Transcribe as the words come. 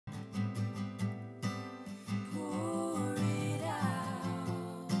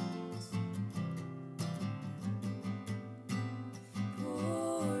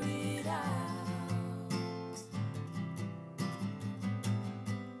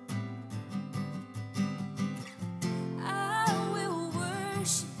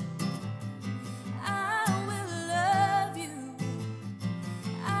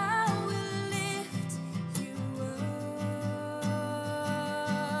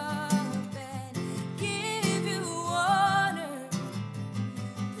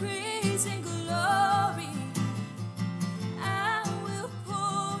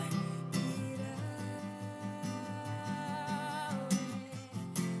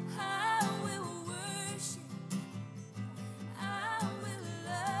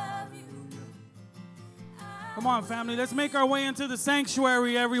Come on, family. Let's make our way into the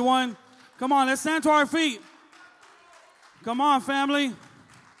sanctuary, everyone. Come on, let's stand to our feet. Come on, family.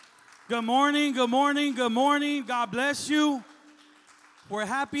 Good morning, good morning, good morning. God bless you. We're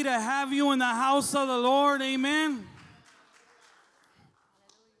happy to have you in the house of the Lord. Amen.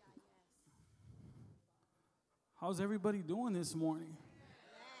 How's everybody doing this morning?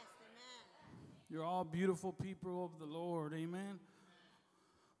 You're all beautiful people of the Lord. Amen.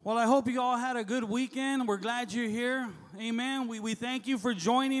 Well, I hope you all had a good weekend. We're glad you're here. Amen. We thank you for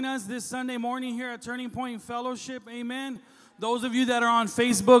joining us this Sunday morning here at Turning Point Fellowship. Amen. Those of you that are on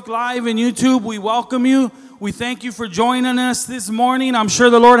Facebook Live and YouTube, we welcome you. We thank you for joining us this morning. I'm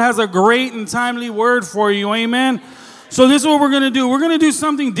sure the Lord has a great and timely word for you. Amen. So this is what we're going to do. We're going to do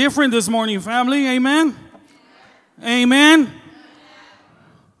something different this morning, family. Amen. Amen.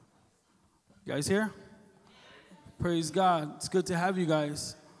 You guys here? Praise God. It's good to have you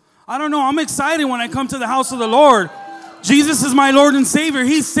guys. I don't know. I'm excited when I come to the house of the Lord. Jesus is my Lord and Savior.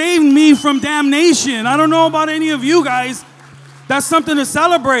 He saved me from damnation. I don't know about any of you guys. That's something to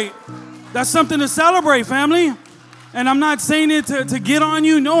celebrate. That's something to celebrate, family. And I'm not saying it to get on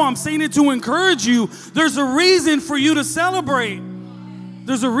you. No, I'm saying it to encourage you. There's a reason for you to celebrate.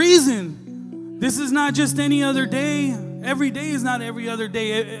 There's a reason. This is not just any other day. Every day is not every other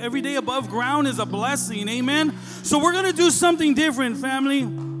day. Every day above ground is a blessing. Amen. So we're going to do something different, family.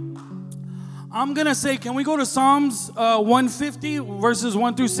 I'm going to say, can we go to Psalms 150, verses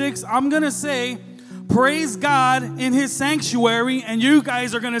 1 through 6? I'm going to say, praise God in his sanctuary. And you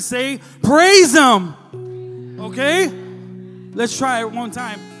guys are going to say, praise him. Okay? Let's try it one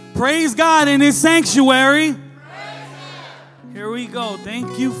time. Praise God in his sanctuary. Here we go.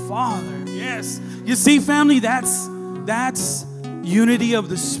 Thank you, Father. Yes. You see, family, that's unity of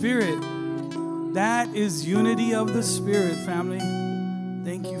the Spirit. That is unity of the Spirit, family.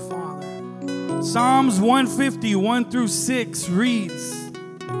 Thank you, Father. Psalms 150, 1 through 6 reads,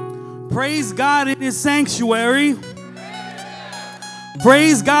 praise God in his sanctuary.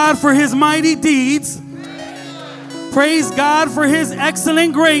 Praise God for his mighty deeds. Praise God for his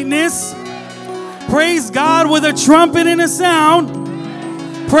excellent greatness. Praise God with a trumpet and a sound.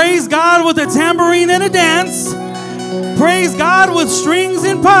 Praise God with a tambourine and a dance. Praise God with strings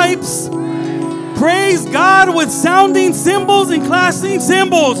and pipes. Praise God with sounding cymbals and clashing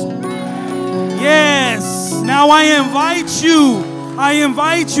cymbals. Yes. Now I invite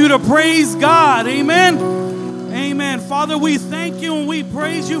you to praise God. Amen. Amen. Father, we thank you and we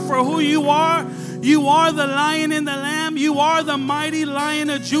praise you for who you are. You are the Lion and the Lamb. You are the mighty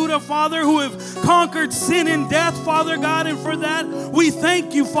Lion of Judah, Father, who have conquered sin and death, Father God. And for that, we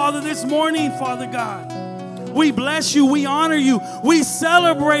thank you, Father, this morning, Father God. We bless you. We honor you. We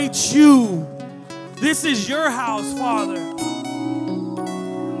celebrate you. This is your house, Father.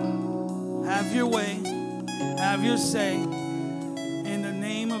 Have your way. Have your say. In the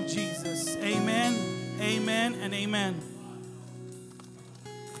name of Jesus. Amen, amen, and amen.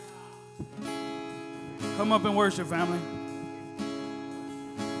 Come up and worship, family.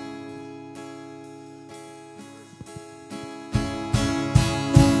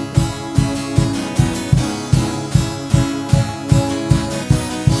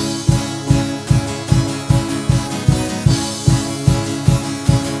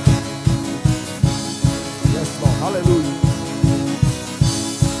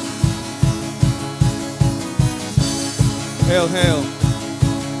 Hail, hail.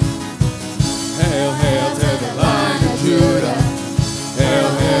 Hail, hail to the Lion of Judah. Hail,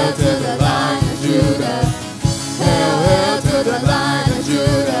 hail to the Lion of Judah. Hail, hail to the Lion of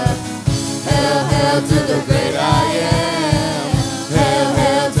Judah. Hail, hail to the great I am. Hail,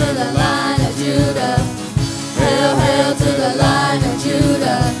 hail to the Lion of Judah. Hail, hail to the Lion of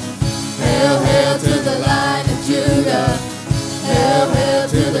Judah. Hail, hail to the Lion of Judah. Hail, hail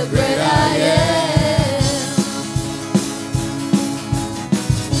to the great I am.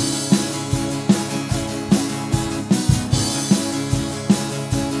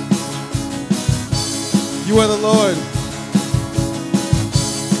 You are the Lord.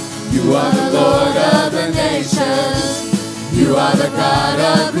 You are the Lord of the nations. You are the God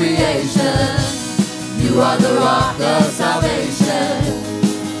of creation. You are the rock of salvation.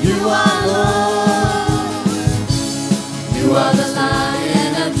 You are Lord. You are the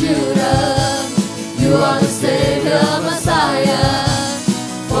Lion of Judah. You are the Savior, Messiah.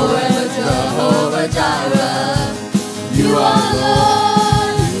 Forever Jehovah Jireh. You are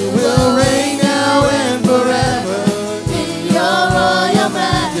Lord. You will reign now and forever in your royal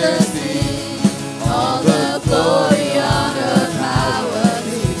majesty. All the glory, honor, power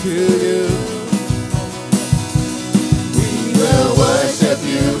be to you. We will worship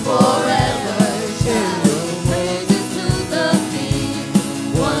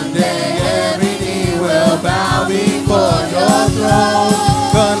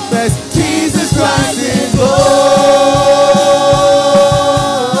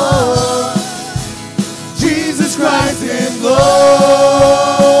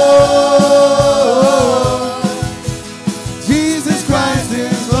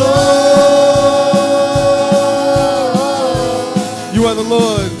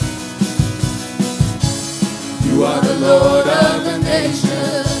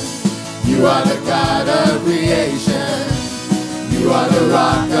You are the God of creation. You are the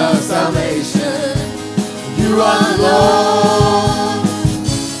rock of salvation. You are the Lord.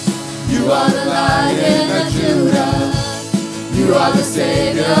 You are the Lion of Judah. You are the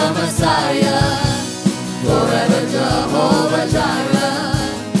Savior, Messiah. Forever Jehovah Jireh.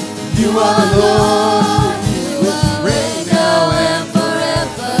 You are the Lord. You will reign now and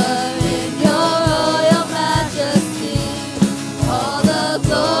forever in your royal majesty. All the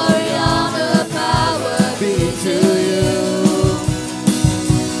glory, honor, power be to you.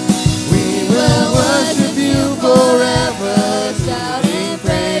 We will worship you forever, shouting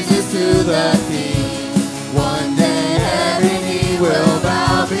praises to the King. One day every knee will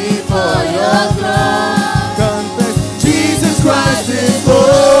bow before your throne. Confess Jesus Christ is Lord.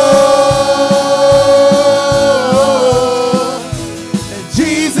 And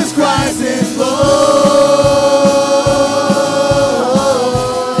Jesus Christ is Lord.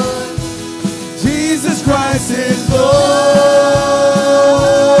 Jesus Christ is Lord.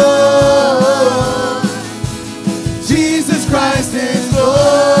 Jesus Christ is Lord.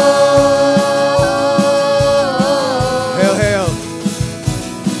 Hail, hail.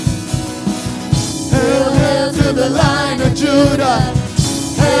 Hail, hail to the Lion of Judah.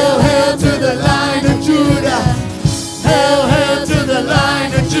 Hail, hail to the Lion of Judah. Hail, hail to the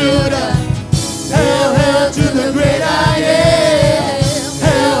Lion of Judah. Hail, hail to the great I am.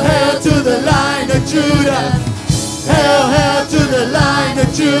 Hail, hail to the Lion of Judah. Hail, hail to the Lion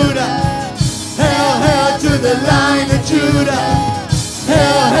of Judah. Hail, hail to the Lion of Judah.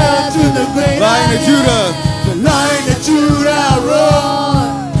 Hail, hail to the great Lion of Judah. The Lion of Judah roar.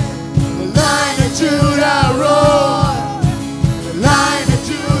 The Lion of Judah roar. The Lion of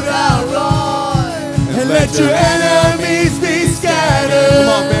Judah roar. And let your enemies be scattered. Come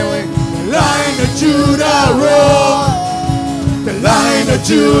on, family. The Lion of Judah roar. The Lion of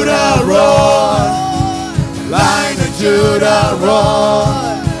Judah roar. The Lion of Judah roar.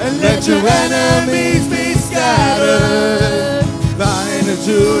 And let your enemies be scattered. Lion of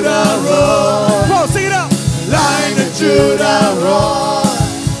Judah roar. Come on, sing it out. Lion of Judah roar.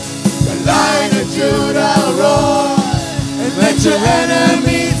 The Lion of Judah roar. And let your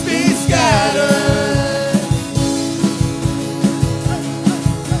enemies be scattered.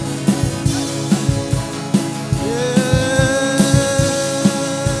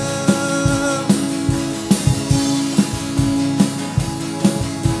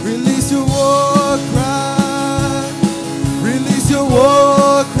 Release your war cry. Release your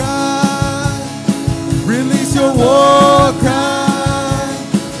war cry. Release your war cry.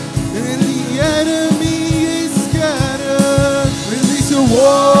 And the enemy is scattered. Release your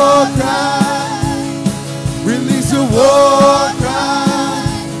war cry. Release your war cry.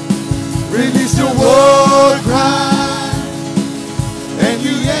 Release your war cry. And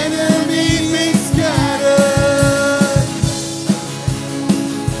the enemy be scattered.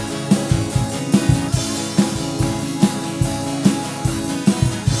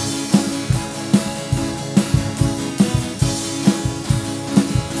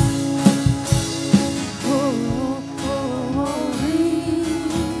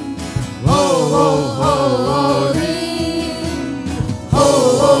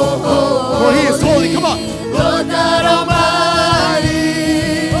 For he is holy. Come on. Lord God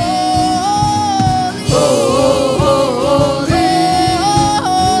Almighty. Holy. You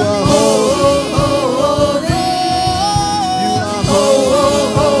are holy. Lord God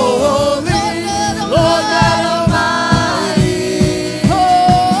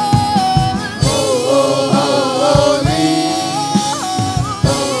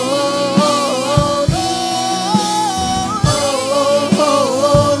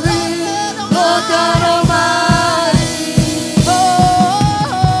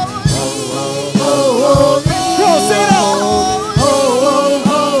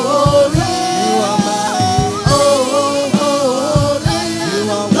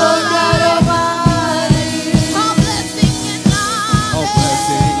Almighty.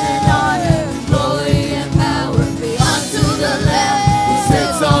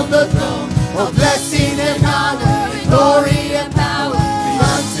 Blessing and honor, glory and power be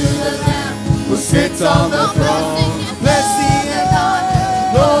unto the Lamb who sits on the throne. Blessing and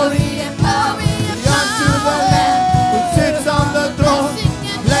honor, glory and power be unto the Lamb who sits on the throne.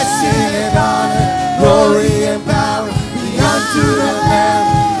 Blessing and honor, glory and power be unto the Lamb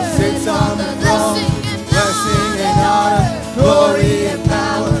who sits on the throne. Blessing and honor, glory and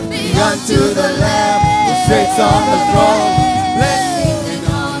power be unto the Lamb who sits on the throne. Blessing and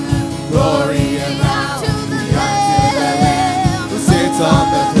honor, glory and power be unto the Lamb who sits on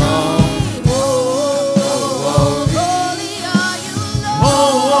the throne. Holy are you, Lord.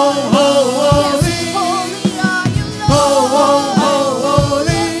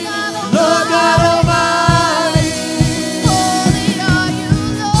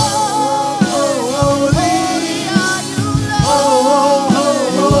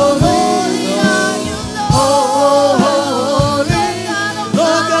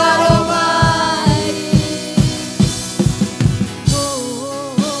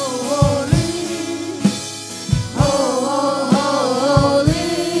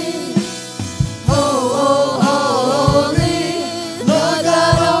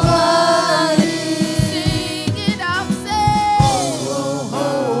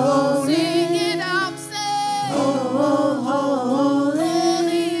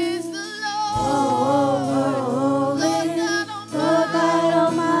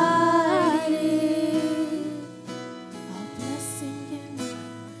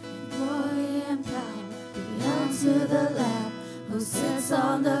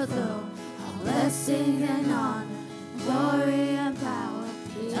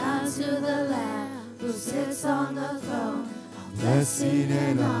 unto the Lamb who sits on the throne. All blessing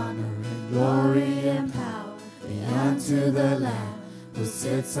and honor and glory and power be unto the Lamb who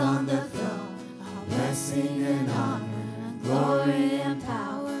sits on the throne. All blessing and honor and glory and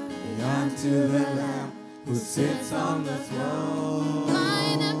power be unto the Lamb who sits on the throne.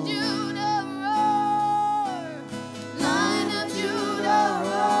 Lion of Judah, roar! Lion of Judah,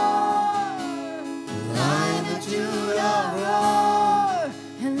 roar! Lion of Judah, roar!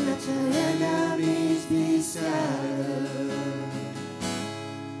 And let your enemies be scattered.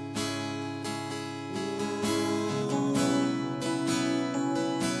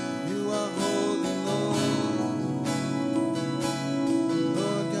 You are holy, Lord,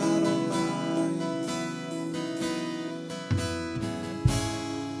 Lord God Almighty.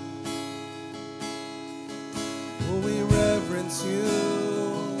 Oh, we reverence you.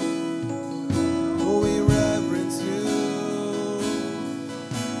 Oh, we reverence you.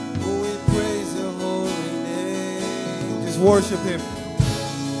 Oh, we praise your holy name. Just worship him.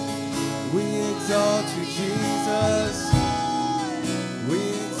 We exalt you, Jesus. We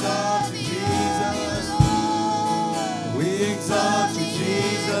exalt you, Jesus. We exalt you,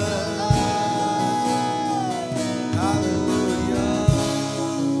 Jesus. Hallelujah.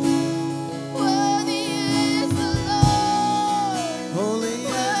 Worthy is the Lord. Holy is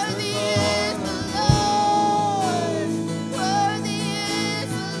Worthy the is the Lord. Lord. Worthy is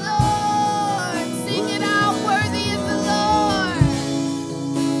the Lord. Sing it out. Worthy is the Lord.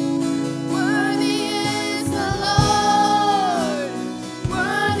 Worthy is the Lord.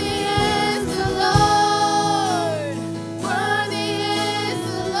 Worthy is the Lord. Worthy is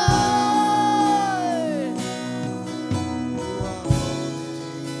the Lord.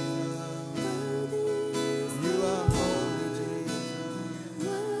 You are holy, Jesus.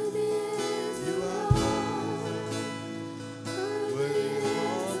 Worthy is the You are Lord. Worthy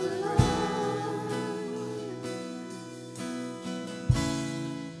is the Lord.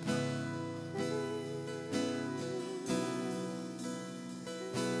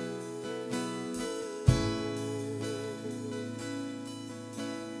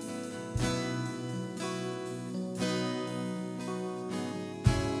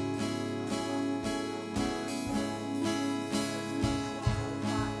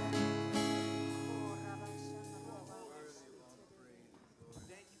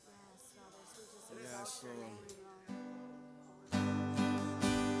 Yes, Lord.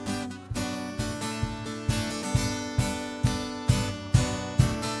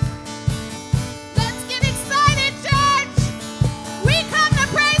 Let's get excited, church. We come to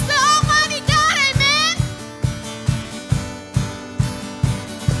praise the Almighty God, amen.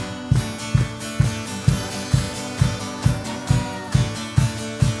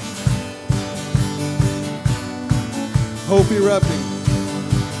 Hope erupting.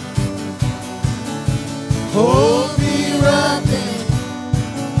 Hope erupting,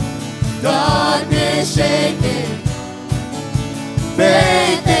 darkness shaking,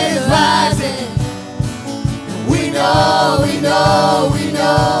 faith is rising. We know, we know, we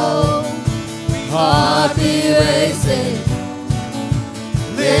know. Heartbeat racing,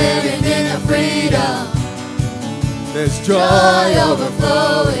 living in the freedom, There's joy joy.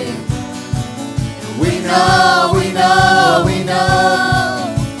 overflowing. We know, we know, we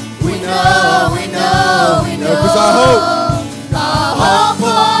know. We know, we know, we know. 'Cause our hope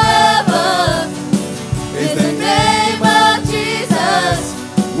forever is the name of Jesus.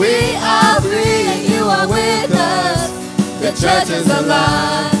 We are free and you are with us. The church is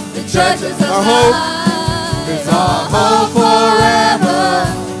alive. The church is alive. Our hope is our hope forever.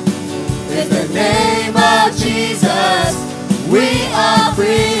 Is the name of Jesus. We are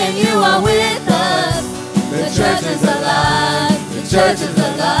free and you are with us. The church is alive. The church is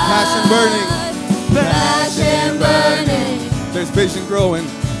alive. Passion burning. Passion burning. There's vision growing.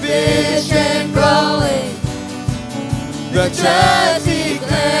 Vision growing. The church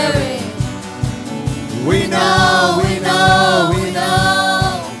declaring. We know, we know, we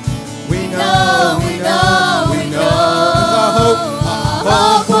know. We know, we know, we know. Our hope.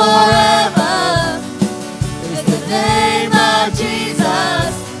 Hope forever is the name of Jesus.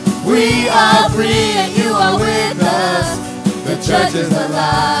 We are free and you are with us. The church is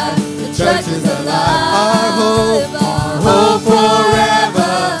alive. The church is alive. Our hope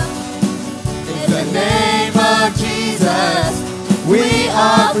forever is the name of Jesus. We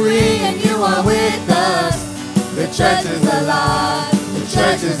are free and you are with us. The church is alive. The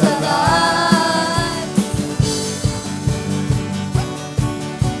church is alive.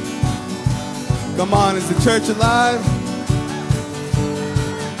 Come on, is the church alive?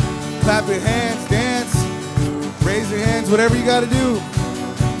 Clap your hands, dance, raise your hands, whatever you got to do.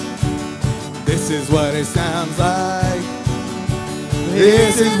 This is what it sounds like.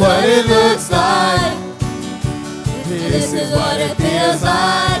 This is what it looks like. This is what it feels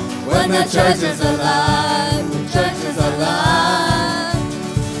like when the church is alive. The church is alive.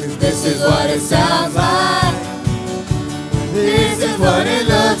 This is what it sounds like. This is what it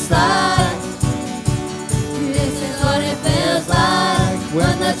looks like. This is what it feels like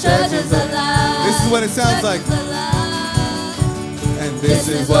when the church is alive. This is what it sounds like. And this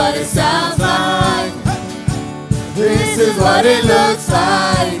is what it sounds like. This is what it looks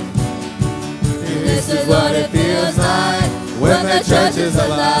like. This is what it feels like when the church is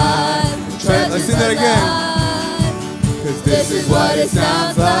alive. Let's sing that again. Cause this is what it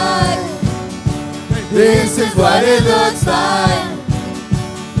sounds like. This is what it looks like.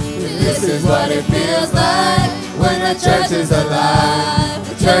 This is what it feels like when the church is alive.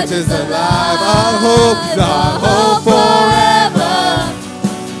 The church is alive. Our hope, Our hope forever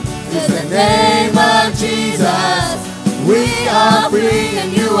is the name of Jesus. We are free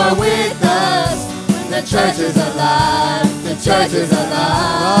and you are with us. The church is alive. The church is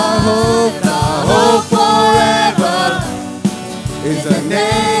alive. Our hope forever is the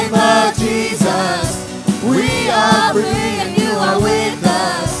name of Jesus. We are free and you are with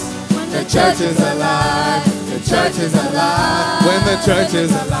us. The church is alive. The church is alive. When the church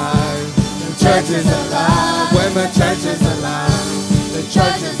is alive. The church is alive. When the church is alive. The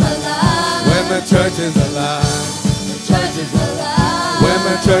church is alive. When the church is alive. The church is alive. When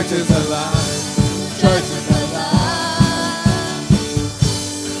the church is alive. The church is alive.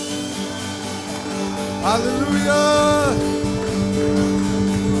 Hallelujah.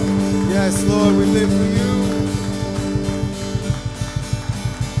 Yes, Lord, we live for you.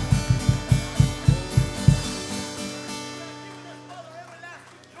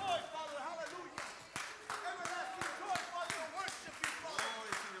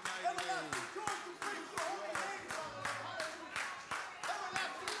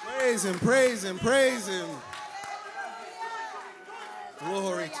 Praise him, praise him, praise him.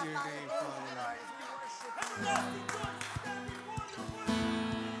 Glory to your name, Father.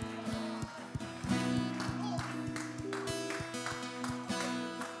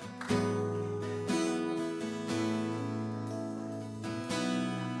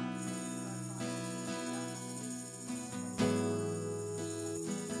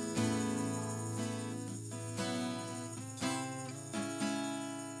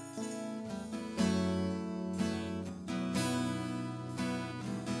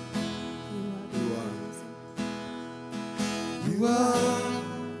 You are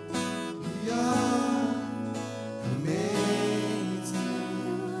amazing.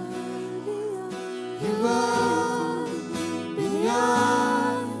 You are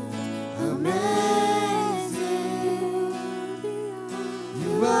beyond amazing.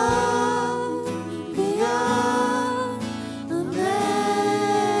 You are beyond amazing.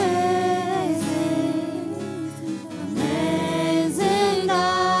 Amazing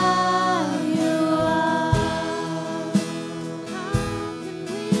God, you are.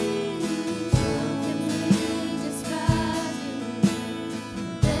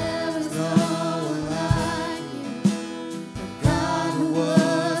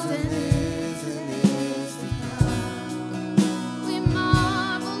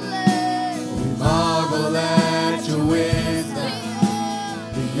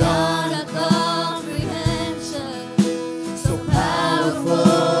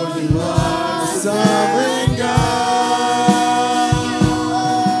 Sovereign God,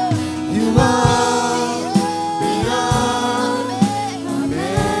 you are beyond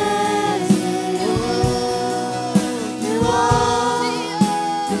amazing. You are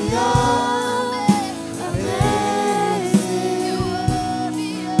beyond amazing.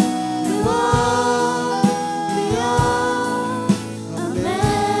 You are beyond amazing.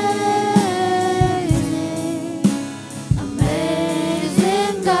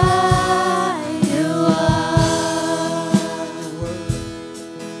 Amazing God.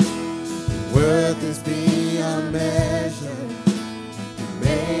 Worth is beyond measure. You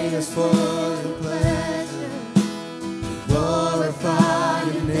made us for your pleasure. Glorify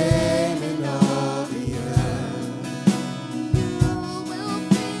your name in all the earth.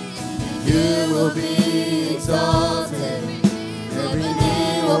 You will be exalted. Every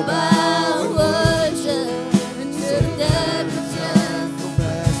knee will bow and worship. Until death returns.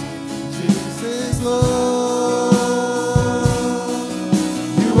 Jesus, Lord.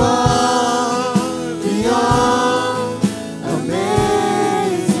 You are beyond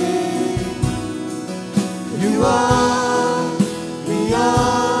amazing. You are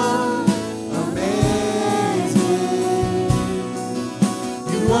beyond amazing.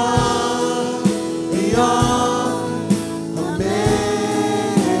 You are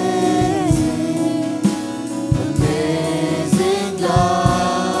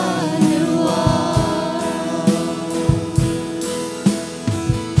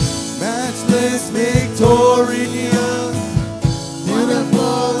matchless, victorious,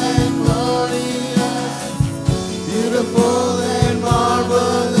 Wonderful and glorious, beautiful and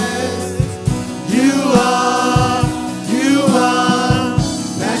marvelous. You are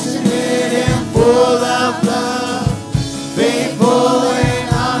passionate and full of love, faithful and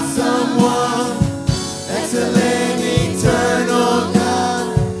awesome one, excellent, eternal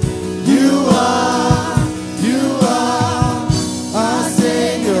God. You are our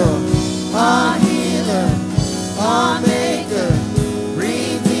Savior, our healer, our maker,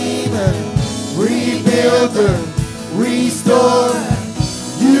 redeemer, rebuilder, restorer.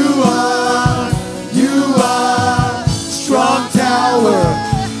 You are strong tower,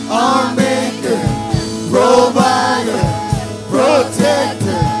 our maker, provider,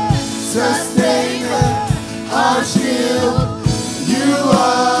 protector, sustainer, our shield. You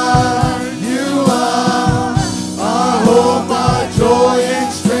are our hope, our joy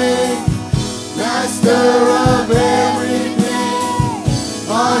and strength, master of everything,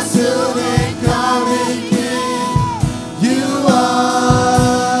 our soon and coming King. You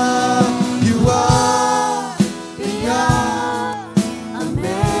are beyond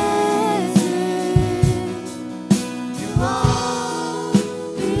amazing. You are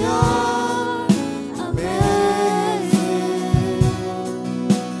beyond amazing.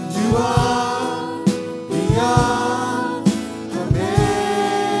 You are beyond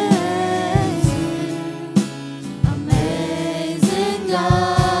Amazing, amazing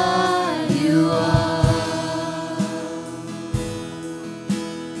God, you are.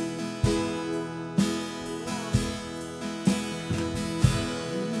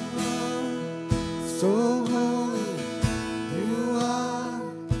 so holy. You are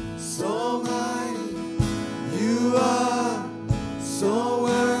so mighty. You are so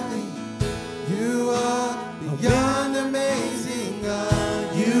worthy. You are beyond amazing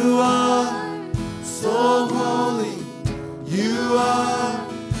God. You are so holy. You are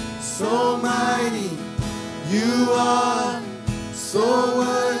so mighty. You are so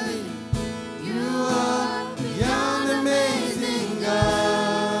worthy. You are beyond amazing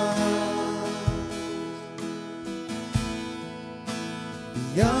God.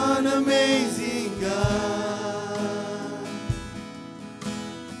 Beyond amazing God.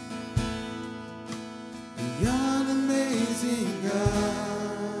 Beyond amazing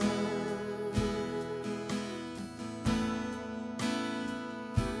God.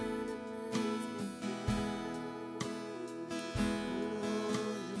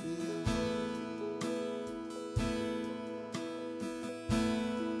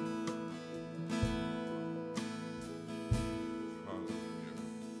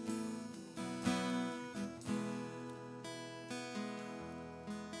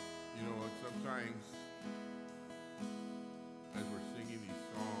 You know what? Sometimes, as we're singing these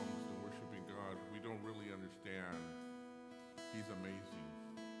songs and worshiping God, we don't really understand He's amazing.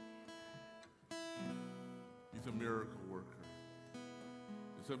 He's a miracle worker.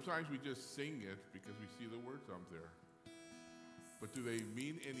 And sometimes we just sing it because we see the words up there. But do they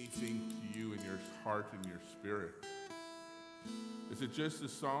mean anything to you in your heart and your spirit? Is it just a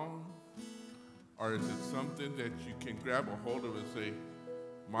song? Or is it something that you can grab a hold of and say,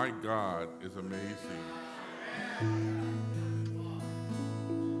 my God is amazing?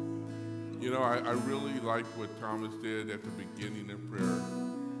 You know, I really like what Thomas did at the beginning of prayer.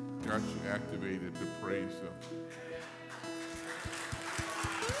 Got you activated to praise Him.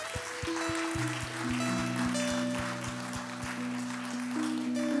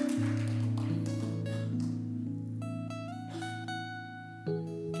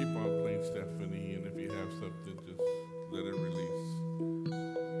 Keep on playing, Stephanie, and if you have something, just let it release.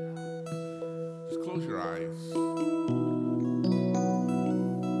 Just close your eyes.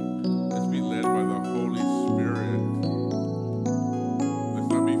 Let's be led by the Holy Spirit. Let's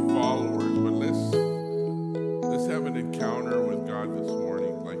not be followers, but let's have an encounter with God this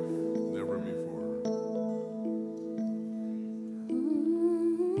morning like never before.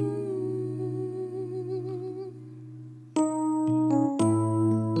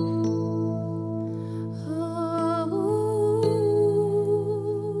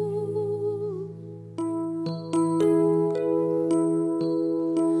 Oh,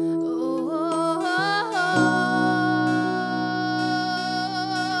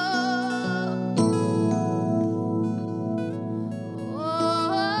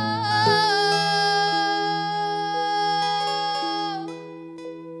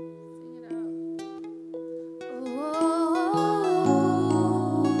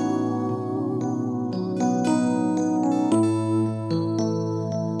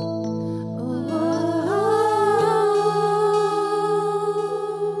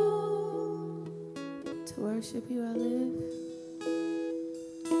 worship you I live.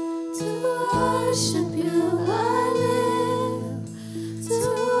 To worship you I live. To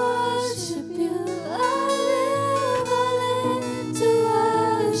worship you I live. To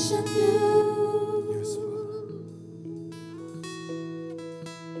worship you. Yes, Lord.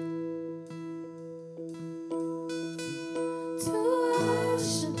 To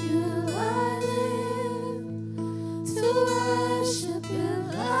worship you I live. To worship you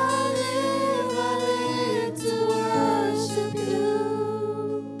I live. To worship you.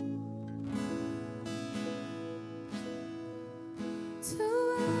 To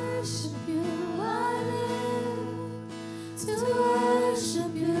worship you I live. To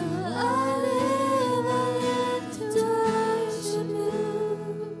worship you I live. To worship you.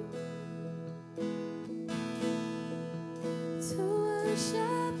 To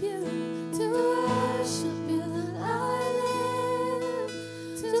worship you, to worship you, I live.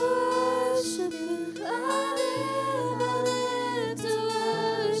 To worship you, I live. To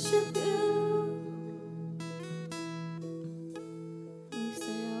worship you. We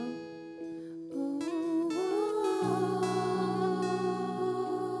say, we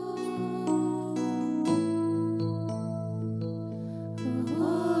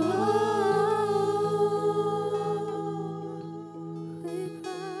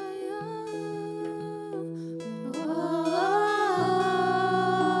cry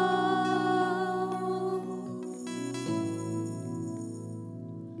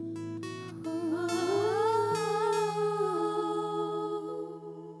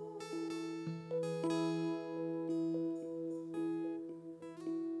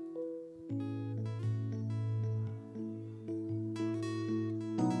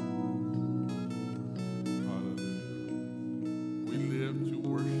Hallelujah. We live to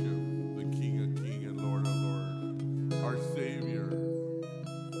worship the King of Kings and Lord of Lords, our Savior,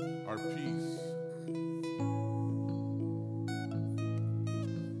 our peace.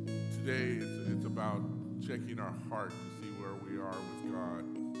 Today it's about checking our heart to see where we are with God.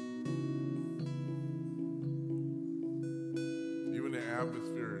 Even the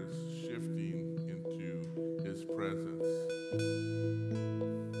atmosphere is shifting into His presence.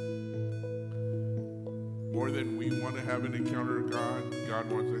 More than we want to have an encounter with God, God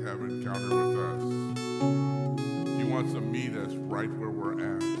wants to have an encounter with us. He wants to meet us right where we're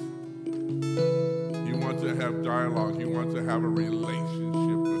at. He wants to have dialogue. He wants to have a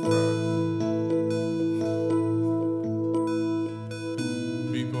relationship with us.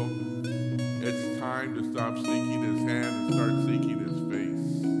 People, it's time to stop seeking His hand and start seeking His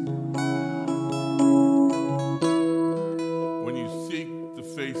face. When you seek the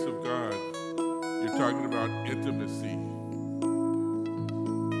face of God, you're talking about intimacy.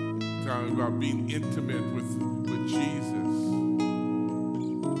 You're talking about being intimate with Jesus.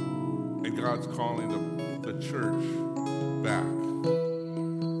 And God's calling the church back.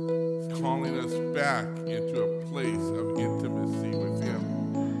 He's calling us back into a place of intimacy with Him.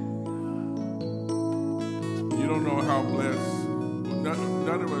 You don't know how blessed,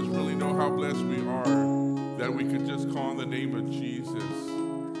 none of us really know how blessed we are that we could just call on the name of Jesus.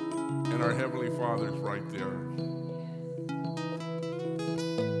 And our Heavenly Father's right there.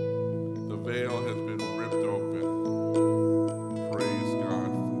 The veil has been ripped open. Praise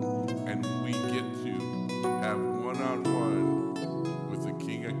God. And we get to have one-on-one with the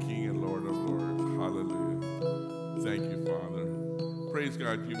King of Kings and Lord of Lords. Hallelujah. Thank you, Father. Praise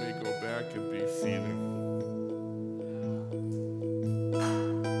God. You may go back and be seated.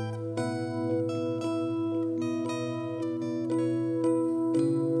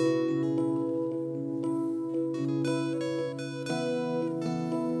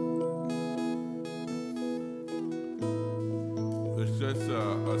 There's just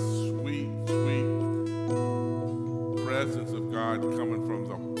a sweet, sweet presence of God coming from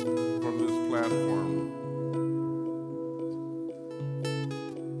this platform.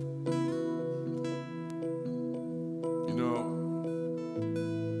 You know,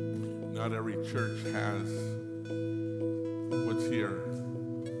 not every church has what's here.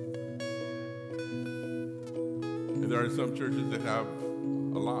 And there are some churches that have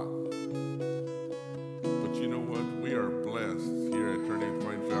a lot. But you know what? We are blessed here at Turning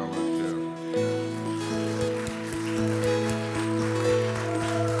Point Fellowship.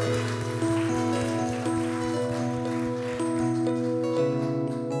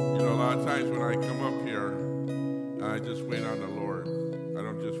 You know, a lot of times when I come up here, I just wait on the Lord. I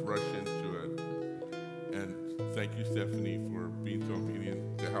don't just rush into it. And thank you, Stephanie, for being so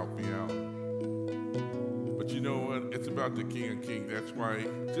obedient to help me out. But you know what? It's about the King of Kings. That's why,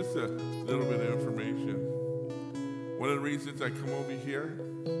 just a little bit of information. One of the reasons I come over here,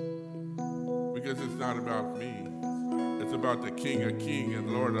 because it's not about me. It's about the King of Kings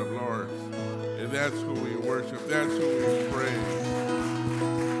and Lord of Lords. And that's who we worship. That's who we praise.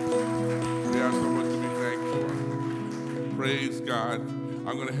 We have so much to be thankful for. Praise God.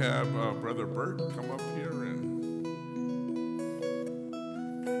 I'm going to have Brother Bert come up here and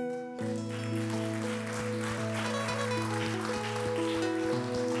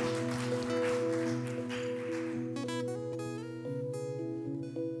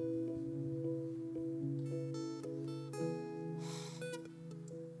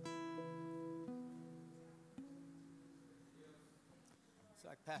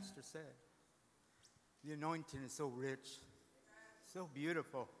like Pastor said, the anointing is so rich, so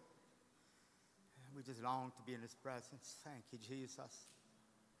beautiful. We just long to be in His presence. Thank you, Jesus.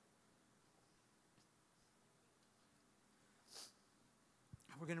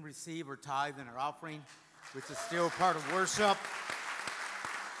 We're going to receive our tithe and our offering, which is still part of worship.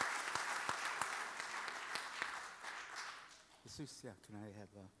 Jesus, yeah, can I have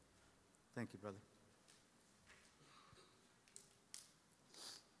thank you, brother.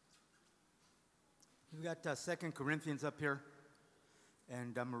 We've got 2 Corinthians up here,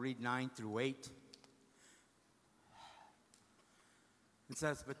 and I'm going to read 9 through 8. It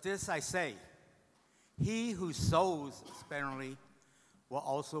says, "But this I say, he who sows sparingly will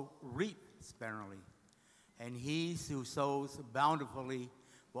also reap sparingly, and he who sows bountifully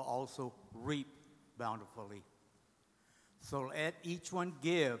will also reap bountifully. So let each one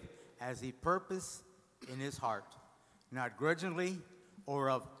give as he purpose in his heart, not grudgingly or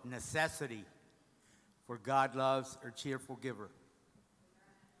of necessity, for God loves a cheerful giver.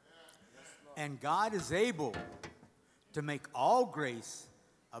 And God is able to make all grace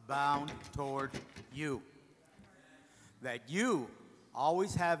abound toward you, that you,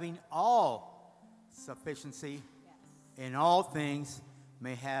 always having all sufficiency in all things,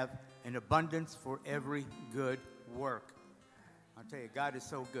 may have an abundance for every good work." I'll tell you, God is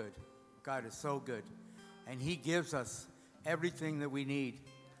so good. God is so good. And He gives us everything that we need,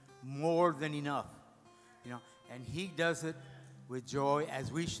 more than enough. You know, and He does it with joy,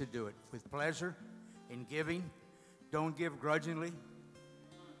 as we should do it, with pleasure in giving. Don't give grudgingly.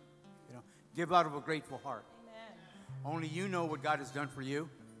 You know, give out of a grateful heart. Amen. Only you know what God has done for you.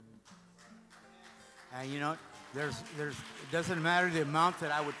 And you know, it doesn't matter the amount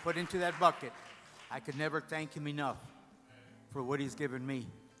that I would put into that bucket. I could never thank Him enough for what He's given me.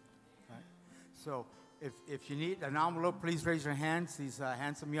 Right? So if you need an envelope, please raise your hands. These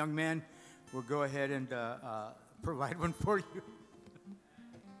handsome young men will go ahead and provide one for you.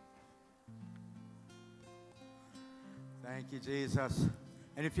 Thank you, Jesus.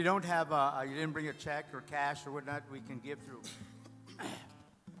 And if you don't have, you didn't bring a check or cash or whatnot, we can give through.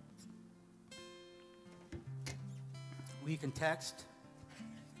 We can text,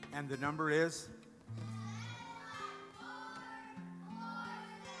 and the number is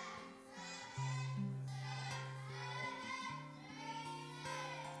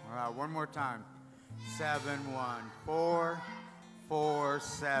all right, one more time.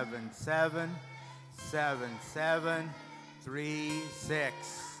 714-477-7736.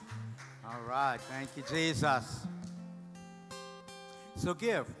 All right, thank you, Jesus. So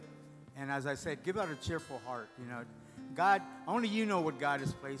give. And as I said, give out a cheerful heart. You know, God, only you know what God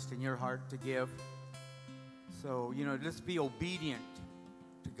has placed in your heart to give. So, you know, let's be obedient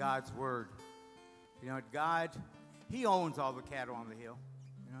to God's word. You know, God, He owns all the cattle on the hill.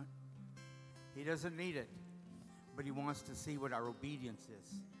 You know, He doesn't need it, but He wants to see what our obedience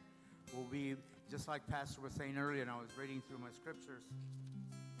is. We'll be, just like Pastor was saying earlier, and I was reading through my scriptures.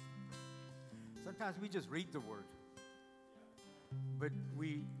 Sometimes we just read the word, but do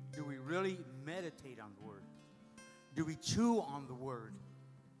we really meditate on the word? Do we chew on the word?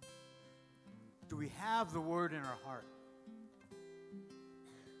 Do we have the word in our heart?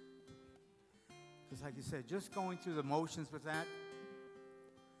 Because like you said, just going through the motions with that,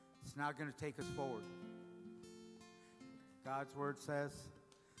 it's not going to take us forward. God's word says,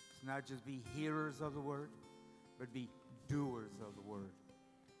 it's not just be hearers of the word, but be doers of the word.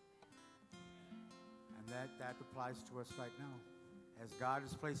 And that applies to us right now. As God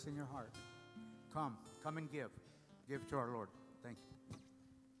is placed in your heart, come and give. Give to our Lord. Thank you.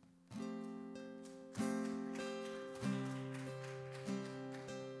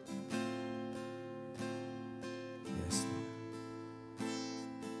 Yes, Lord.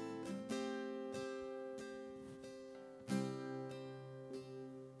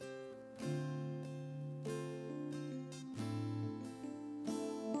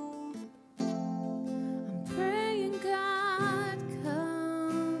 I'm praying, God,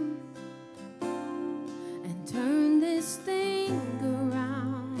 come and turn this thing around.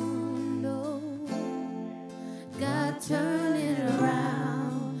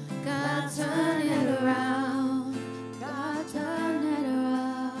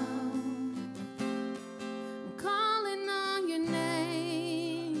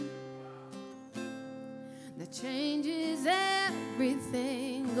 It changes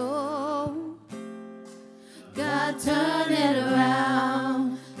everything. Oh, God turn it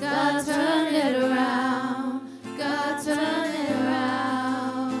around. God turn it around. God turn it around.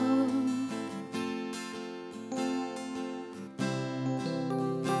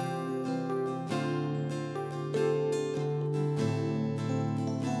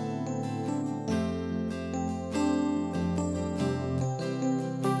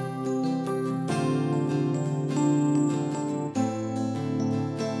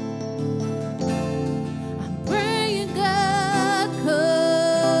 I'm praying, God,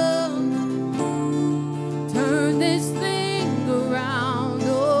 come turn this thing around.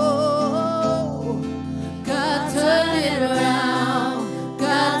 Oh, God, turn it around.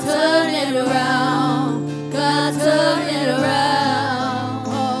 God, turn it around. God, turn it around.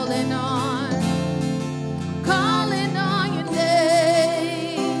 Calling on your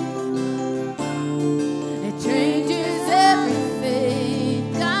name. It changes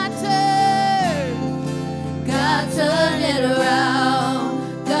everything. God, turn it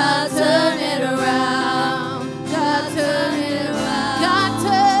around. God, turn it around. God, turn it around. God,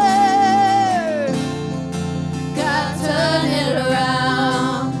 turn it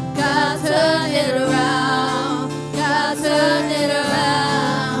around. God, turn it around. God, turn it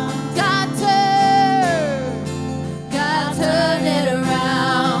around. God, turn it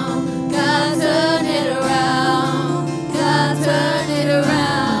around. God, turn it around. God, turn it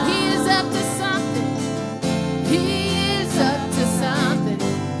around. He is up to something. He is up to something.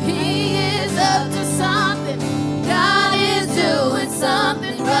 He is up to something. God is doing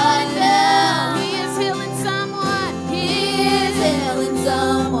something right now. He is healing someone. He is healing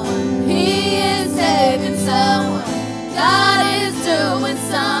someone. He is saving someone. God is doing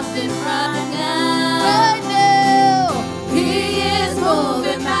something right now. Right now. He is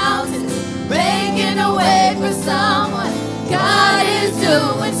moving mountains, making a way for someone. God is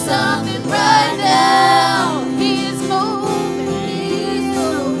doing something right now. He is moving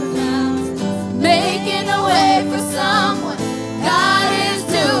mountains, making a way for someone. God is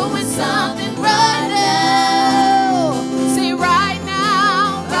doing something right now. Say right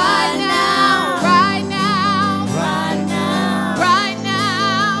now, right now, right now, right now, right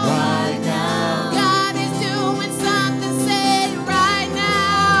now, right now. God is doing something. Say right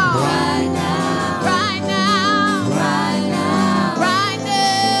now, right now, right now, right now, right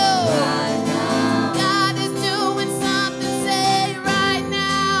now, right now. God is doing something. Say right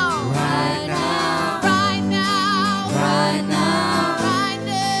now, right now, right now, right now, right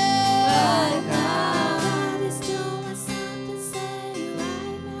now, right now. God is doing something. Say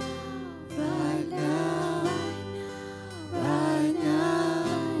right now, right now, right now, right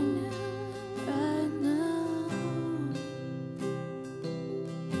now, right now.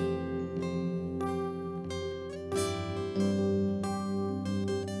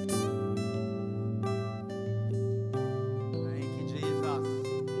 Thank you, Jesus.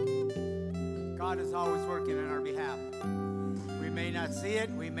 God is always working on our behalf. We may not see it,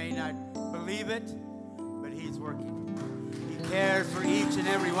 we may not believe it, but He's working. He cares for each and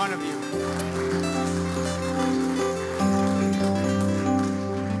every one of you.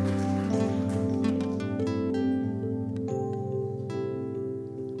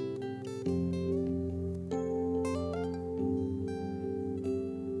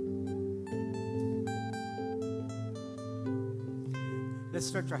 Let's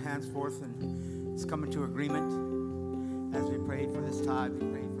stretch our hands forth and let's come into agreement as we prayed for this tithe, we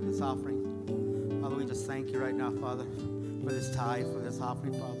prayed for this offering. Father, we just thank you right now, Father, for this tithe, for this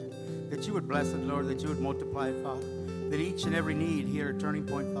offering, Father, that you would bless it, Lord, that you would multiply it, Father, that each and every need here at Turning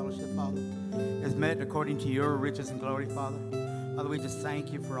Point Fellowship, Father, is met according to your riches and glory, Father. Father, we just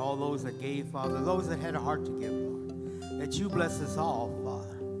thank you for all those that gave, Father, those that had a heart to give, Lord, that you bless us all,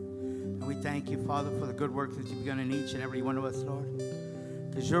 Father. And we thank you, Father, for the good work that you've begun in each and every one of us, Lord.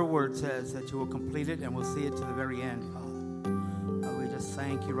 Because your word says that you will complete it and we'll see it to the very end, Father. We just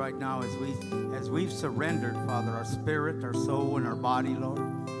thank you right now as we've surrendered, Father, our spirit, our soul, and our body, Lord.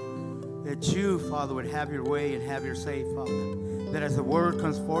 That you, Father, would have your way and have your say, Father. That as the word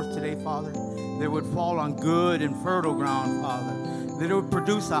comes forth today, Father, that it would fall on good and fertile ground, Father. That it would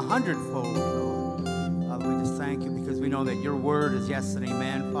produce 100-fold, Lord. Father, we just thank you because we know that your word is yes and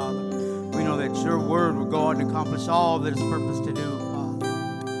amen, Father. We know that your word will go out and accomplish all that it's purposed to do, Father.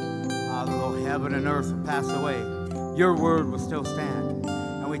 Though heaven and earth will pass away, your word will still stand.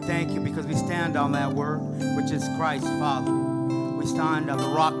 And we thank you because we stand on that word, which is Christ, Father. We stand on the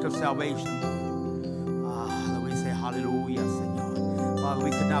rock of salvation. That we say hallelujah, Señor. Father, we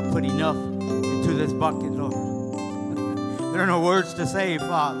could not put enough into this bucket, Lord. There are no words to say,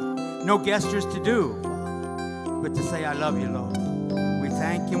 Father. No gestures to do, Father. but to say, I love you, Lord. We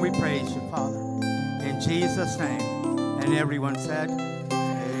thank you and we praise you, Father. In Jesus' name. And everyone said,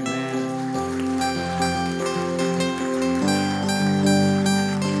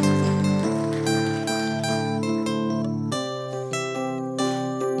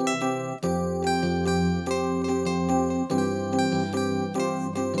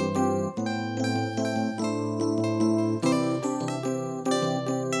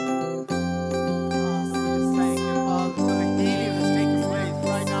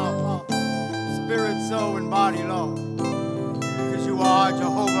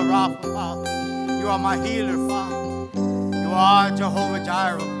 my healer, Father. You are Jehovah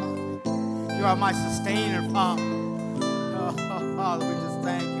Jireh, Father. You are my sustainer, Father. Oh, Father, we just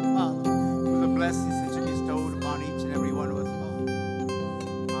thank you, Father, for the blessings that you bestowed upon each and every one of us, Father.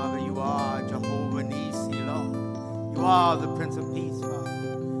 Father, you are Jehovah Nisi, Lord. You are the Prince of Peace, Father.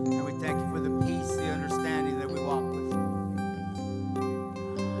 And we thank you for the peace, the understanding that we walk with.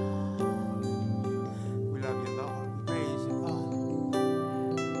 We love you, Lord. We praise you, Father.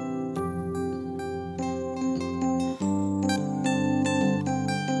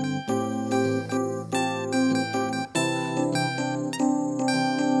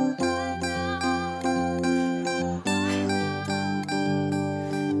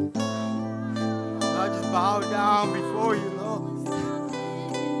 Before you, Lord.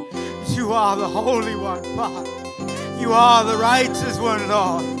 You are the Holy One, Father. You are the righteous one,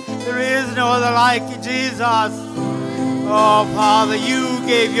 Lord. There is no other like you, Jesus. Oh, Father, you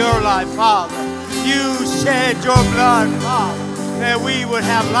gave your life, Father. You shed your blood, Father, that we would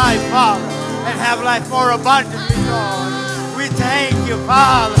have life, Father, and have life more abundantly, Lord. We thank you,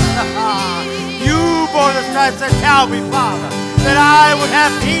 Father. You bore the stripes at Calvary, Father, that I would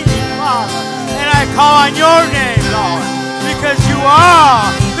have healing, Father. And I call on your name, Lord, because you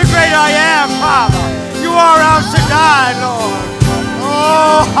are the great I am, Father. You are El Shaddai, Lord.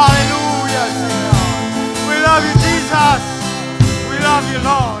 Oh, hallelujah, Señor. We love you, Jesus. We love you,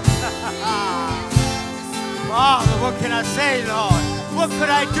 Lord. Father, what can I say, Lord? What could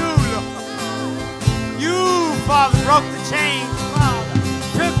I do, Lord? You, Father, broke the chains, Father.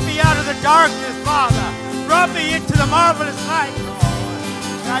 Took me out of the darkness, Father. Brought me into the marvelous light, Lord.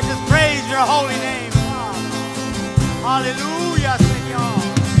 I just praise your holy name, Father. Hallelujah, Señor.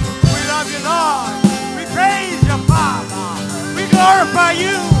 We love you, Lord. We praise you, Father. We glorify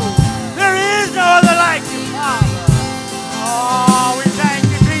you. There is no other like you, Father. Oh, we thank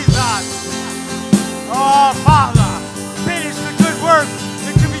you, Jesus. Oh, Father, finish the good work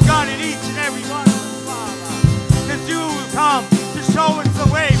that you begun in each and every one of us, Father. Because you will come to show us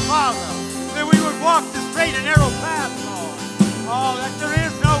the way, Father, that we would walk the straight and narrow path, Lord. Oh, that there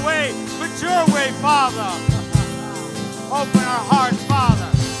is no way but your way, Father. Open our hearts, Father.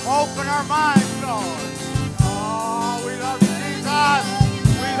 Open our minds, Lord. Oh, we love you, Jesus.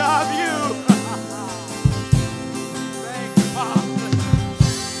 We love you. Thank you, Father.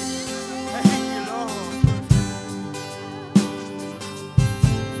 Thank you, Lord.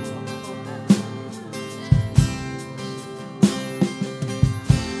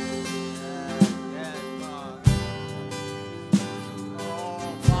 Yes, Father. Oh,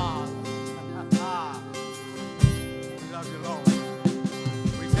 Father. We love you, Lord.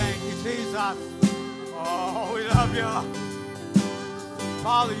 We thank you, Jesus. Oh, we love you.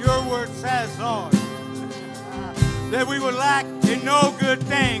 Father, your word says, Lord, that we would lack in no good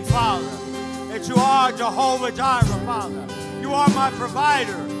thing, Father. That you are Jehovah Jireh, Father. You are my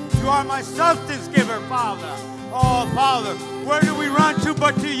provider. You are my substance giver, Father. Oh, Father, where do we run to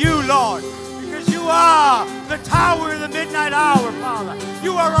but to you, Lord? Because you are the tower of the midnight hour, Father.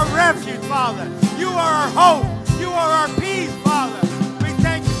 You are our refuge, Father. You are our hope. You are our peace, Father. We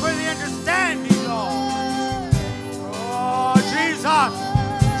thank you for the understanding, Lord. Oh, Jesus,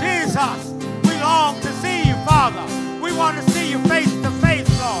 Jesus, we long to see you, Father. We want to see you face to face,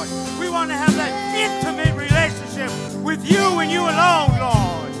 Lord. We want to have that intimate relationship with you and you alone,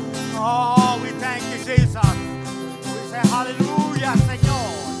 Lord. Oh, we thank you, Jesus. We say hallelujah,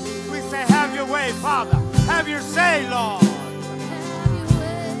 Señor. We say have your way, Father. Have your say, Lord.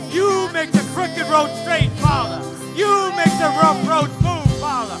 You make the crooked road straight, Father. You make the rough road smooth,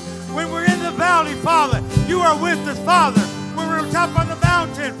 Father. When we're in the valley, Father, you are with us, Father. When we're up on the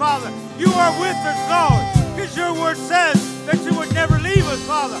mountain, Father, you are with us, Lord. Because your word says that you would never leave us,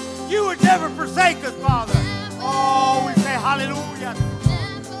 Father. You would never forsake us, Father. Oh, we say hallelujah.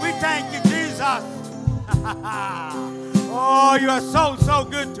 We thank you, Jesus. Oh, you are so, so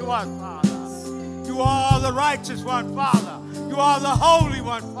good to us, Father. You are the righteous one, Father. You are the holy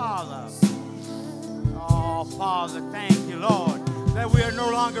one, Father. Oh, Father, thank you, Lord, that we are no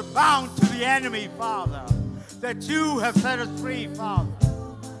longer bound to the enemy, Father. that you have set us free, Father.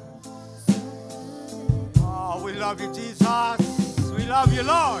 Oh, we love you, Jesus. We love you,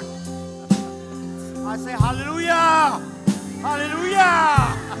 Lord. I say hallelujah.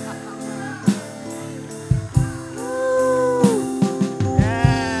 Hallelujah.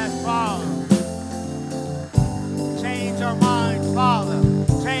 Yes, Father. Change our minds, Father.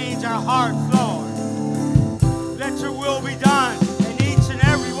 Change our hearts, Lord. Let your will be done in each and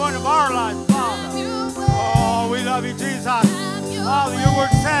every one of our lives, Father. Oh, we love you, Jesus. Father, your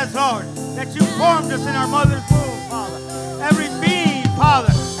word says, Lord, that you formed us in our mother's womb, Father. Every being,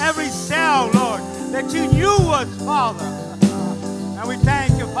 Father, every cell, Lord, that you knew us, Father. And we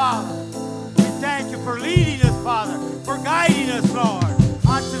thank you, Father. We thank you for leading us, Father, for guiding us, Lord,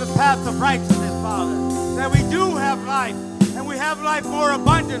 onto the path of righteousness, Father. That we do have life, and we have life more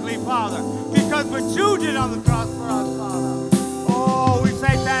abundantly, Father, because what you did on the cross for us, Father. Oh, we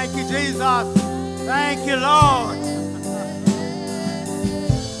say thank you, Jesus. Thank you, Lord.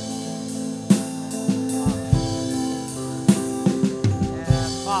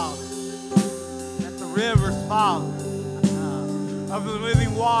 Yes, Father. Let the rivers, Father, of the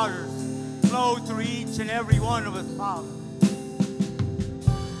living waters flow through each and every one of us, Father.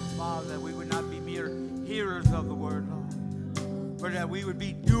 Father, that we would not be mere hearers of the word, Lord, but that we would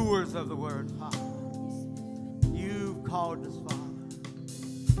be doers of the word, Father. You've called us, Father.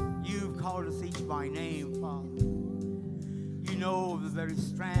 You've called us each by name, Father. You know the very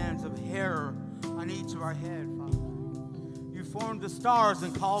strands of hair on each of our head, Father. You formed the stars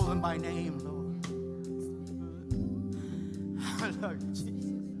and called them by name, Lord. I love you, Jesus.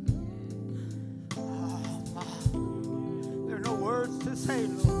 Oh, Father. There are no words to say,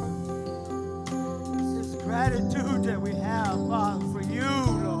 Lord. It's gratitude that we have, Father, for you,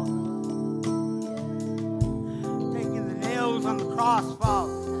 Lord. Taking the nails on the cross,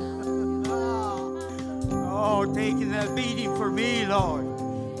 Father. Oh, taking that beating for me, Lord.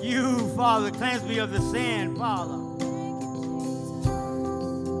 You, Father, cleanse me of the sin, Father.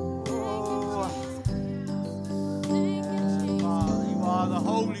 Oh, yes, Father, you are the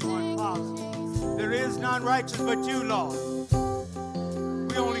Holy One, Father. There is none righteous but you, Lord.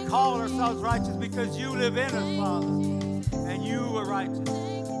 We only call ourselves righteous because you live in us, Father, and you are righteous.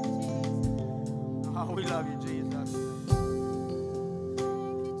 Oh, we love you, Jesus.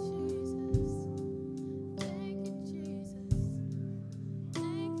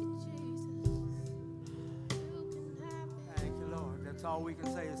 All we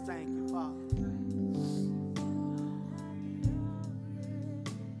can say is thank you, Father.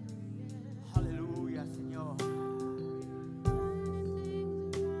 Hallelujah, Señor.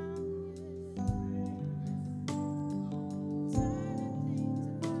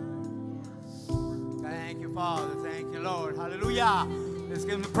 Thank you, Father. Thank you, Lord. Hallelujah. Let's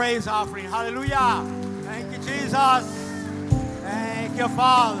give him the praise offering. Hallelujah. Thank you, Jesus. Thank you,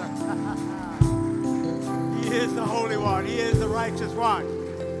 Father. He is the Holy One. He is the righteous one.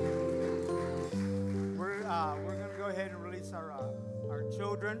 We're going to go ahead and release our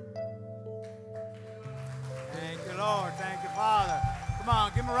children. Thank you, Lord. Thank you, Father. Come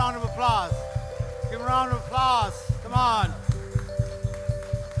on, give him a round of applause. Give him a round of applause. Come on.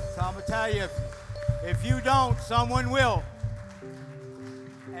 So I'm going to tell you, if you don't, someone will.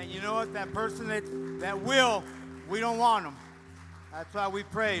 And you know what? That person that will, we don't want them. That's why we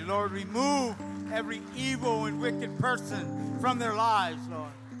pray, Lord, remove every evil and wicked person from their lives,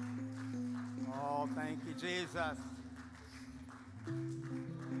 Lord. Oh, thank you, Jesus.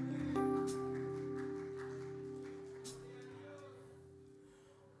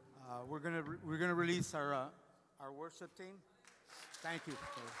 We're gonna release our worship team. Thank you.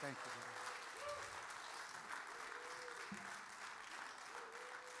 Thank you.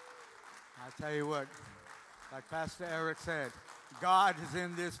 I'll tell you what, like Pastor Eric said, God is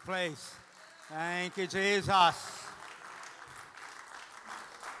in this place. Thank you, Jesus.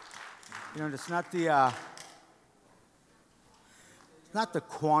 You know, it's not the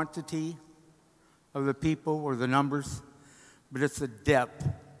quantity of the people or the numbers, but it's the depth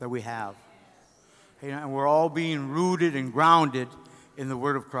that we have. You know, and we're all being rooted and grounded in the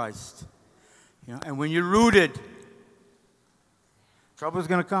Word of Christ. You know, and when you're rooted, trouble's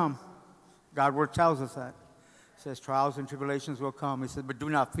going to come. God's Word tells us that. It says trials and tribulations will come. He said, but do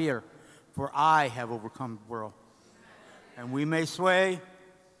not fear, for I have overcome the world. And we may sway,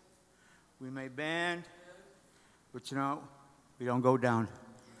 we may bend, but you know, we don't go down.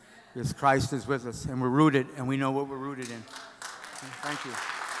 Because Christ is with us, and we're rooted, and we know what we're rooted in. Thank you.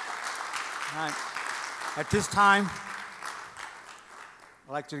 All right. At this time,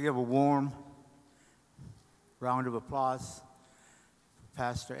 I'd like to give a warm round of applause for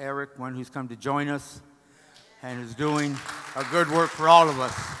Pastor Eric, one who's come to join us. and is doing a good work for all of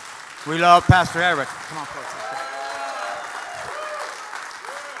us. We love Pastor Eric. Come on, folks.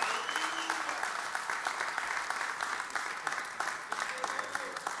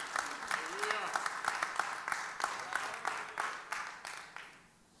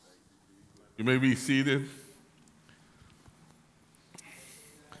 You may be seated.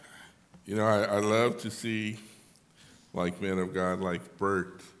 You know, I love to see, like men of God, like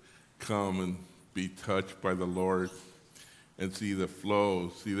Bert, come and be touched by the Lord and see the flow.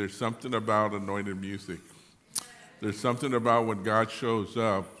 See, there's something about anointed music. There's something about when God shows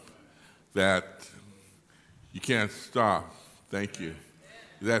up that you can't stop. Thank you.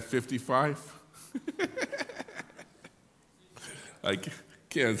 Is that 55? I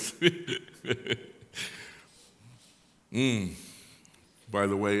can't see. By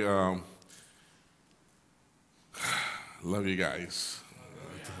the way, love you guys.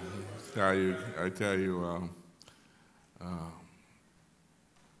 I tell you,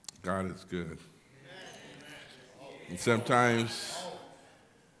 God is good. And sometimes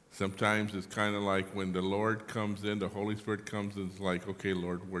it's kind of like when the Lord comes in, the Holy Spirit comes in, it's like, okay,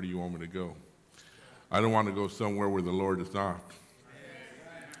 Lord, where do you want me to go? I don't want to go somewhere where the Lord is not.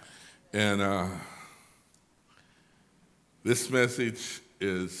 And this message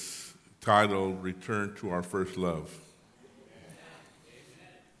is titled, Return to Our First Love.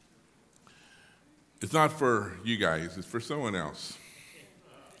 It's not for you guys, it's for someone else.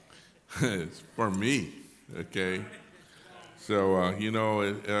 It's for me, okay? So, you know,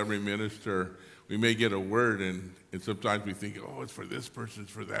 every minister, we may get a word, and sometimes we think, oh, it's for this person,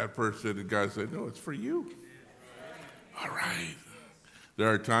 it's for that person, and God said, no, it's for you. All right. There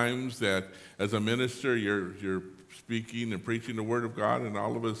are times that as a minister, you're speaking and preaching the word of God, and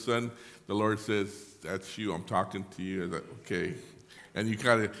all of a sudden the Lord says, that's you, I'm talking to you. Like, okay. And you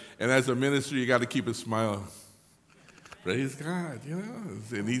gotta, and as a minister, you gotta keep a smile. Praise God, you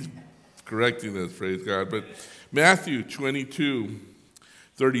know. And he's correcting us, praise God. But Matthew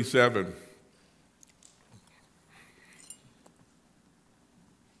 22:37.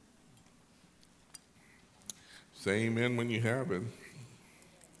 Say amen when you have it.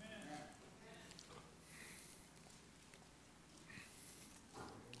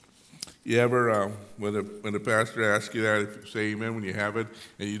 You ever, when the pastor asks you that, if you say amen when you have it,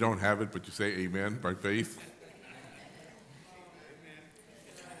 and you don't have it, but you say amen by faith?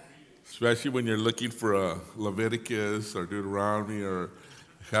 Especially when you're looking for a Leviticus or Deuteronomy or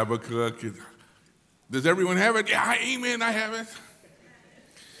Habakkuk. Does everyone have it? Yeah, amen, I have it.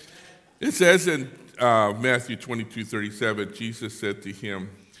 It says in Matthew 22:37, Jesus said to him,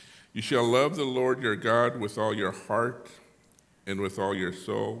 you shall love the Lord your God with all your heart, and with all your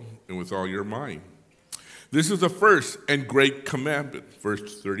soul, and with all your mind. This is the first and great commandment,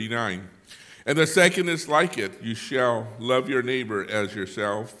 verse 39. And the second is like it, you shall love your neighbor as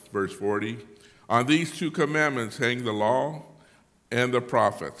yourself, verse 40. On these two commandments hang the law and the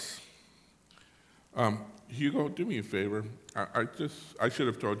prophets. Hugo, do me a favor. I should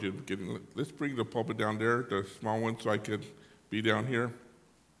have told you, let's bring the pulpit down there, the small one, so I could be down here.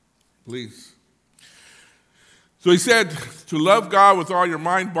 Please. So he said, to love God with all your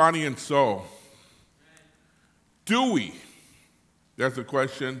mind, body, and soul. Do we? That's a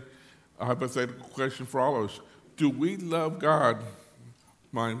question, a hypothetical question for all of us. Do we love God?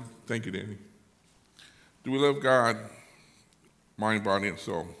 Mind, thank you, Danny. Do we love God, mind, body, and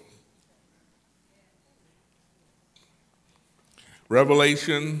soul?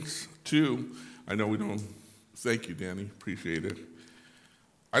 Revelations 2. I know we don't. Thank you, Danny. Appreciate it.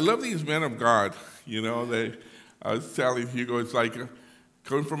 I love these men of God. You know, I was telling Hugo, it's like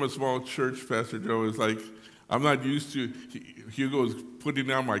coming from a small church, Pastor Joe, is like, I'm not used to, Hugo's putting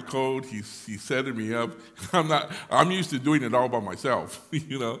down my code, he's setting me up. I'm used to doing it all by myself,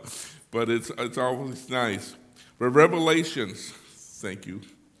 you know, but it's always nice. But Revelations, thank you.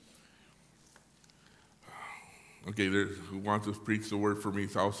 Okay, who wants to preach the word for me,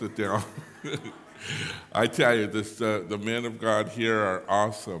 so I'll sit down. I tell you, the men of God here are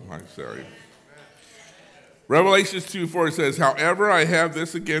awesome, I'm sorry. Revelations 2:4 says, however, I have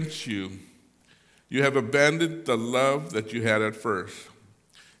this against you. You have abandoned the love that you had at first.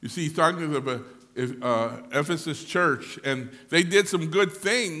 You see, he's talking to the Ephesus church, and they did some good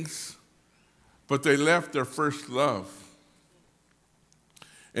things, but they left their first love.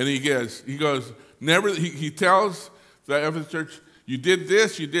 And he goes, never. He tells the Ephesus church, you did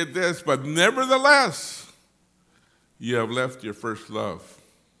this, but nevertheless, you have left your first love.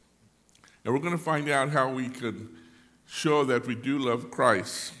 And we're going to find out how we could show that we do love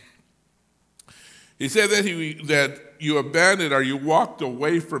Christ. He said that you abandoned or you walked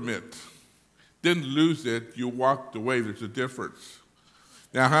away from it. didn't lose it, you walked away. There's a difference.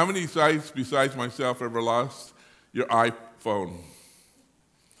 Now, how many guys besides myself ever lost your iPhone?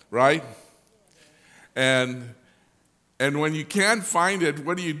 Right? And when you can't find it,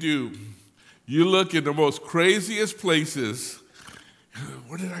 what do? You look in the most craziest places.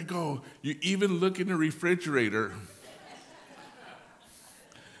 Where did I go? You even look in the refrigerator.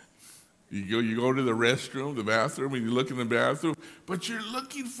 You go to the restroom, the bathroom, and you look in the bathroom, but you're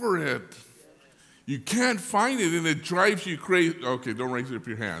looking for it. You can't find it, and it drives you crazy. Okay, don't raise up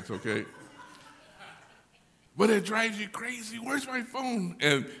your hands, okay? But it drives you crazy. Where's my phone?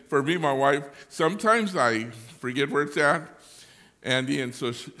 And for me, my wife, sometimes I forget where it's at. Andy, and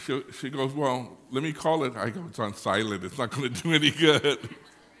so she goes, well, let me call it. I go, it's on silent. It's not going to do any good.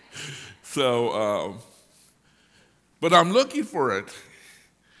 So, but I'm looking for it.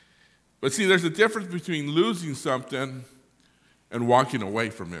 But see, there's a difference between losing something and walking away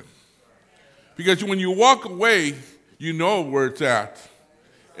from it. Because when you walk away, you know where it's at,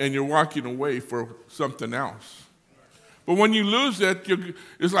 and you're walking away for something else. But when you lose it,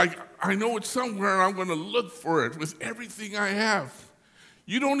 it's like, I know it's somewhere, and I'm going to look for it with everything I have.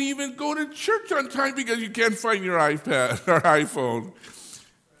 You don't even go to church on time because you can't find your iPad or iPhone.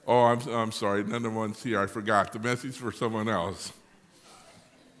 Oh, I'm sorry, none of one's here. I forgot. The message for someone else.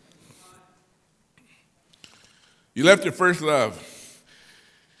 You left your first love.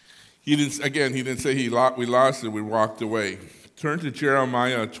 He didn't say we lost it, we walked away. Turn to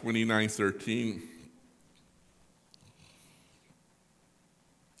Jeremiah 29:13.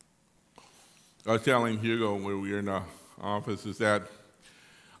 I was telling Hugo when we were in the office is that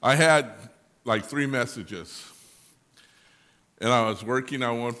I had like 3 messages. And I was working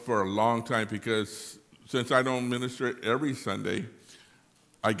on one for a long time because since I don't minister every Sunday,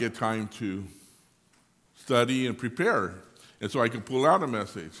 I get time to study and prepare. And so I could pull out a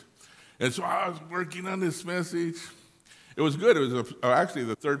message. And so I was working on this message. It was good. It was actually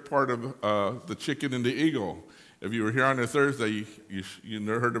the third part of the chicken and the eagle. If you were here on a Thursday, you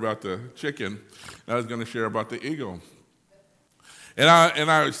never heard about the chicken. I was going to share about the eagle. And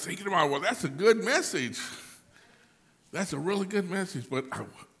I was thinking about, well, that's a good message. That's a really good message. But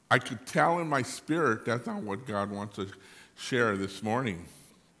I could tell in my spirit that's not what God wants to share this morning.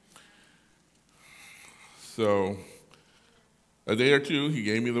 So a day or two, he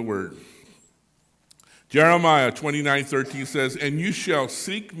gave me the word. Jeremiah 29:13 says, and you shall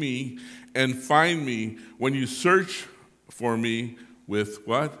seek me and find me when you search for me with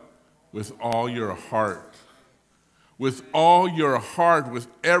what? With all your heart. With all your heart, with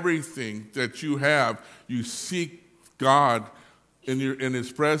everything that you have, you seek God in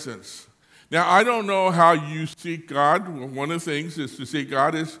his presence. Now, I don't know how you seek God. One of the things is to seek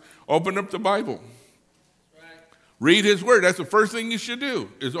God is open up the Bible. Read his word. That's the first thing you should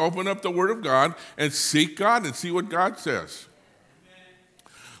do, is open up the word of God and seek God and see what God says.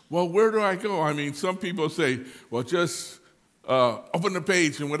 Well, where do I go? I mean, some people say, well, just open the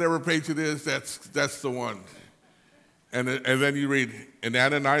page, and whatever page it is, that's the one. And then you read, and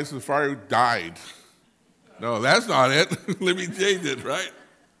Ananias the fire died. No, that's not it. Let me change it, right?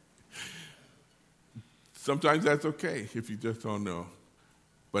 Sometimes that's okay if you just don't know.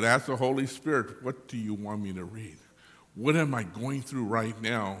 But ask the Holy Spirit, what do you want me to read? What am I going through right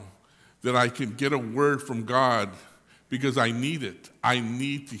now that I can get a word from God because I need it? I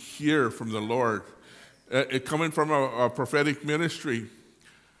need to hear from the Lord. Coming from a prophetic ministry,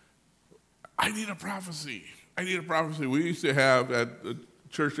 I need a prophecy. I need a prophecy. We used to have at the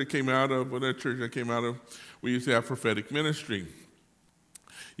church that came out of, we used to have prophetic ministry.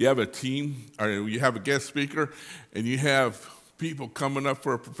 You have a team, or you have a guest speaker, and you have people coming up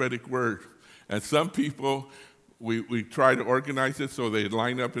for a prophetic word. And some people, we try to organize it so they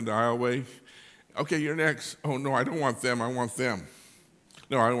line up in the aisleway. Okay, you're next. Oh, no, I don't want them. I want them.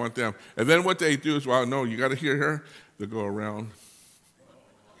 No, I don't want them. And then what they do is, well, no, you got to hear her. They go around.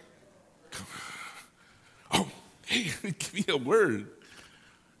 Oh, hey, give me a word.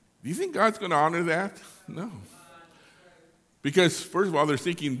 Do you think God's going to honor that? No. Because, first of all, they're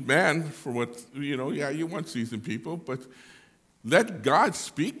seeking man for what, you want seasoned people, but let God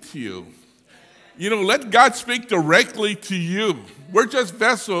speak to you. Let God speak directly to you. We're just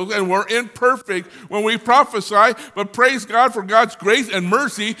vessels and we're imperfect when we prophesy, but praise God for God's grace and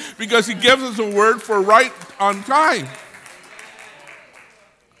mercy because he gives us a word for right on time.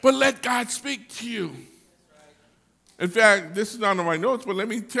 But let God speak to you. In fact, this is not on my notes, but let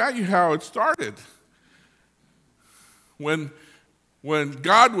me tell you how it started. When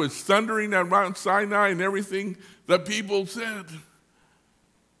God was thundering at Mount Sinai and everything, the people said,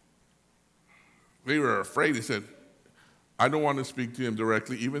 they were afraid. They said, I don't want to speak to him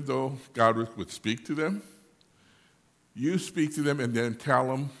directly, even though God would speak to them. You speak to them and then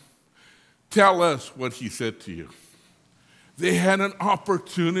tell us what he said to you. They had an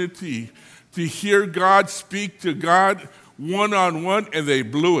opportunity to hear God speak to God one-on-one, and they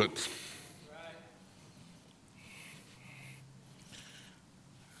blew it.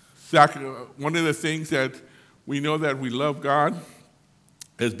 One of the things that we know that we love God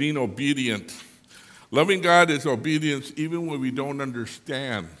is being obedient. Loving God is obedience even when we don't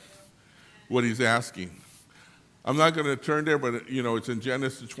understand what he's asking. I'm not going to turn there, but it's in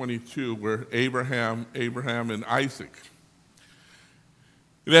Genesis 22 where Abraham, and Isaac.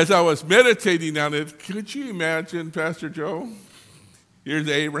 And as I was meditating on it, could you imagine, Pastor Joe? Here's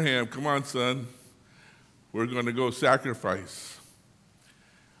Abraham. Come on, son. We're going to go sacrifice.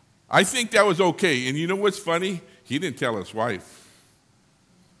 I think that was okay. And you know what's funny? He didn't tell his wife.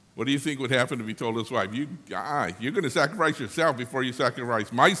 What do you think would happen if he told his wife, you're going to sacrifice yourself before you sacrifice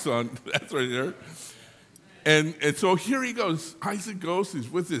my son? That's right there. And so here he goes. Isaac goes. He's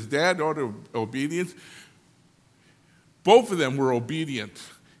with his dad out of obedience. Both of them were obedient.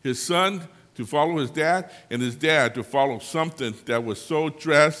 His son to follow his dad, and his dad to follow something that was so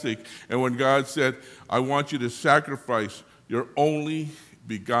drastic. And when God said, I want you to sacrifice your only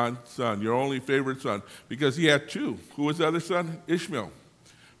begotten son, your only favorite son, because he had two. Who was the other son? Ishmael.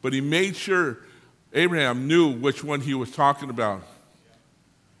 But he made sure Abraham knew which one he was talking about.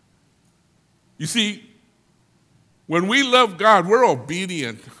 You see, when we love God, we're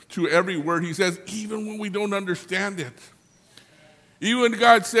obedient to every word he says, even when we don't understand it. Even when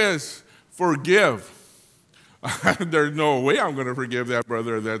God says, forgive. There's no way I'm going to forgive that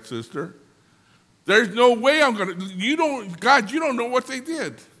brother or that sister. There's no way I'm going to. God, you don't know what they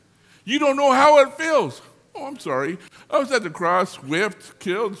did. You don't know how it feels. Oh, I'm sorry. I was at the cross, whipped,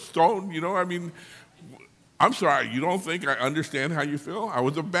 killed, stoned. I'm sorry. You don't think I understand how you feel? I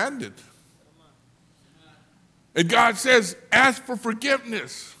was abandoned. And God says, ask for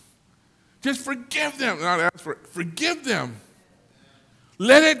forgiveness. Just forgive them. Not ask for it. Forgive them.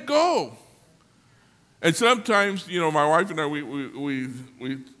 Let it go. And sometimes, my wife and I, we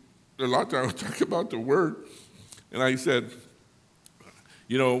a lot of times talk about the word. And I said,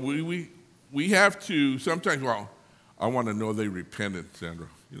 we have to sometimes, I want to know they repented, Sandra.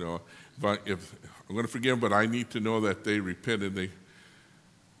 If I'm going to forgive them, but I need to know that they repented.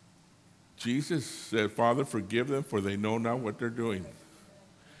 Jesus said, Father, forgive them, for they know not what they're doing.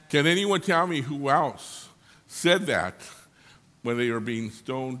 Can anyone tell me who else said that when they were being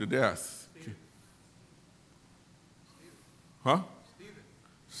stoned to death? Huh?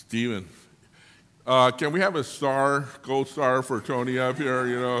 Stephen. Can we have a star, gold star for Tony up here?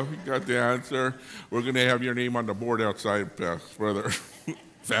 You got the answer. We're going to have your name on the board outside, brother.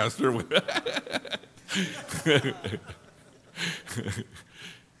 Faster.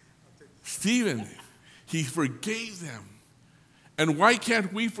 Stephen, he forgave them. And why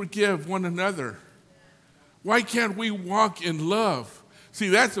can't we forgive one another? Why can't we walk in love? See,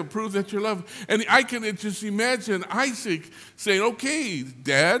 that's a proof that you're loved. And I can just imagine Isaac saying, okay,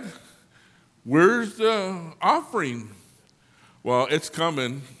 Dad, where's the offering? Well, it's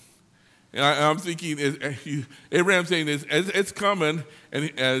coming. And I'm thinking, Abraham saying, it's coming.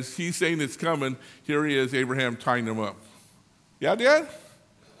 And as he's saying it's coming, here he is, Abraham tying him up. Yeah, Dad?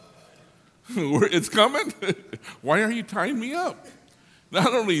 It's coming? Why are you tying me up?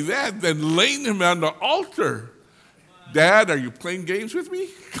 Not only that, then laying him on the altar. Dad, are you playing games with me?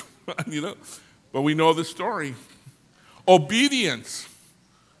 Come on, But we know the story. Obedience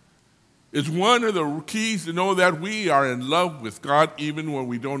is one of the keys to know that we are in love with God even when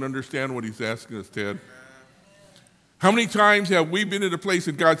we don't understand what he's asking us, Ted. How many times have we been in a place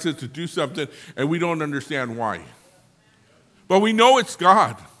that God says to do something and we don't understand why? But we know it's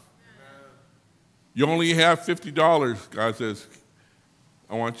God. You only have $50. God says,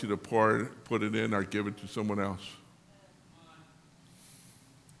 I want you to put it in or give it to someone else.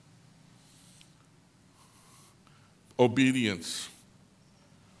 Obedience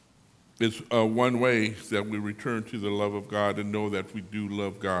is one way that we return to the love of God and know that we do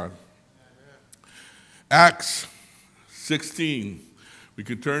love God. Acts 16. We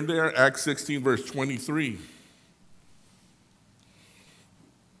can turn there. Acts 16, verse 23.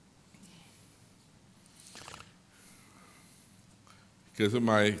 Because of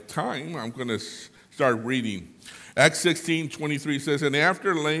my time, I'm going to start reading. Acts 16, 23 says, and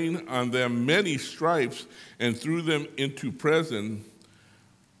after laying on them many stripes and threw them into prison,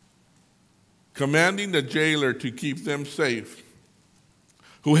 commanding the jailer to keep them safe,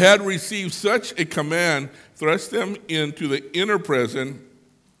 who had received such a command, thrust them into the inner prison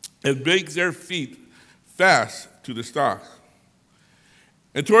and baked their feet fast to the stock.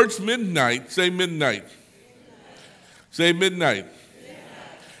 And towards midnight, say midnight. Say midnight.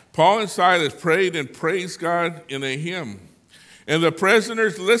 Paul and Silas prayed and praised God in a hymn. And the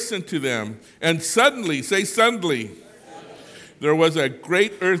prisoners listened to them. And suddenly, say suddenly, there was a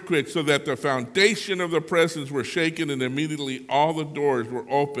great earthquake, so that the foundation of the prisons were shaken, and immediately all the doors were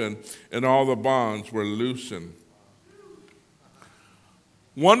opened and all the bonds were loosened.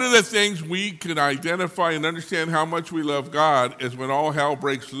 One of the things we can identify and understand how much we love God is when all hell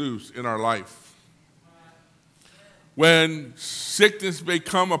breaks loose in our life. When sickness may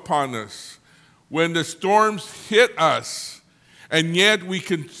come upon us, when the storms hit us, and yet we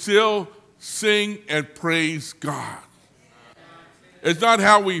can still sing and praise God. It's not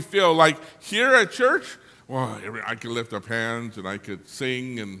how we feel. Like here at church, well, I can lift up hands and I could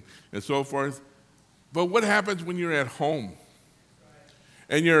sing and so forth. But what happens when you're at home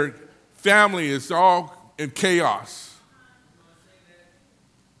and your family is all in chaos?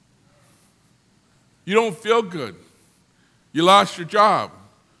 You don't feel good. You lost your job,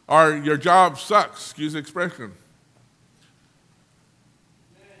 or your job sucks, excuse the expression.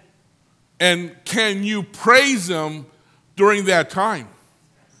 And can you praise Him during that time?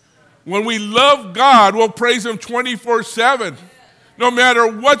 When we love God, we'll praise Him 24/7, no matter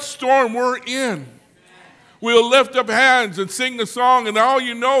what storm we're in. We'll lift up hands and sing the song, and all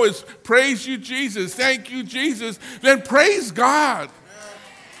you know is praise you, Jesus, thank you, Jesus. Then praise God.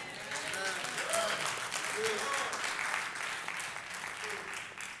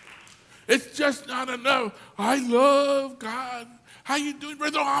 It's just not enough. I love God. How you doing,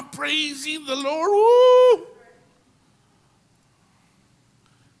 brother? Oh, I'm praising the Lord. Woo!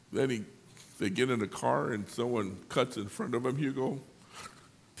 Then they get in the car and someone cuts in front of him. You go,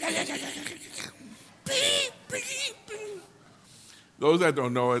 beep, beep, beep. Those that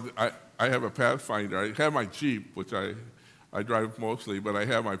don't know it, I have a Pathfinder. I have my Jeep, which I drive mostly, but I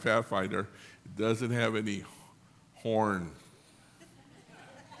have my Pathfinder. It doesn't have any horn.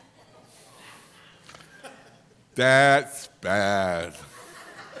 That's bad.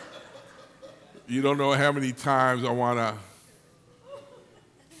 You don't know how many times I want to,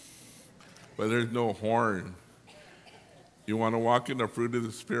 but there's no horn. You want to walk in the fruit of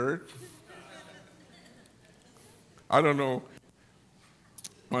the Spirit? I don't know.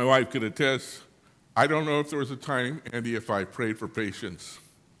 My wife could attest. I don't know if there was a time, Andy, if I prayed for patience.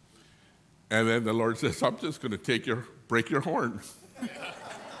 And then the Lord says, I'm just going to break your horn.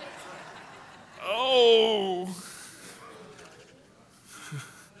 Oh.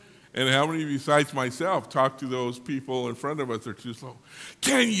 And how many of you, besides myself, talk to those people in front of us that are too slow?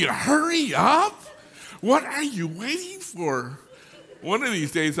 Can you hurry up? What are you waiting for? One of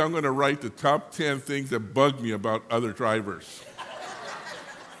these days, I'm going to write the top 10 things that bug me about other drivers.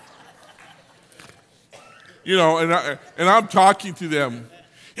 You know, and I'm talking to them.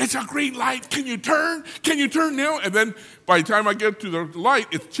 It's a green light. Can you turn? Can you turn now? And then by the time I get to the light,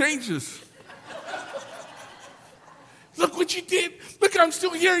 it changes. Look what you did. Look, I'm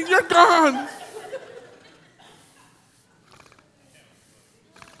still here and you're gone.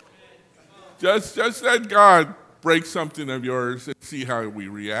 Just let God break something of yours and see how we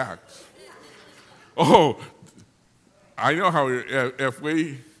react. Oh, I know how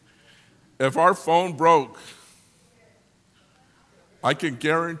if our phone broke, I can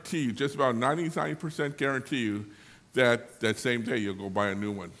guarantee you, just about 99% guarantee you, that same day you'll go buy a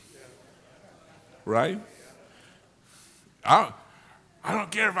new one. Right? I don't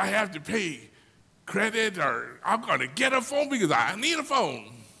care if I have to pay credit or I'm going to get a phone because I need a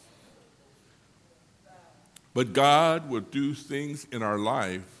phone. But God will do things in our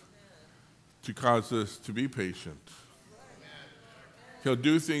life to cause us to be patient. He'll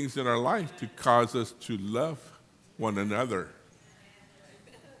do things in our life to cause us to love one another.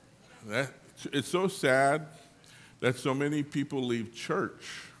 It's so sad that so many people leave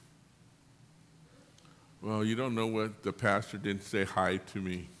church. Well, you don't know what the pastor didn't say hi to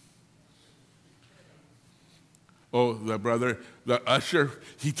me. Oh, the usher,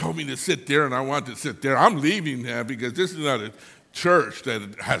 he told me to sit there and I want to sit there. I'm leaving now because this is not a church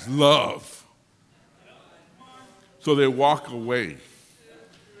that has love. So they walk away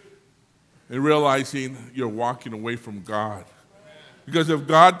and realizing you're walking away from God. Because if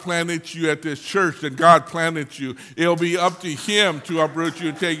God planted you at this church, then God planted you. It'll be up to Him to uproot you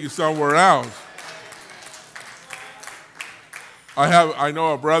and take you somewhere else. I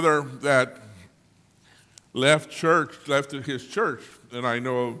know a brother that left his church, and I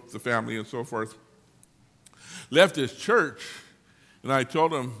know the family and so forth, left his church, and I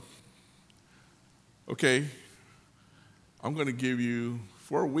told him, okay, I'm going to give you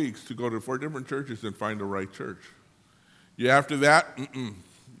 4 weeks to go to 4 different churches and find the right church. After that,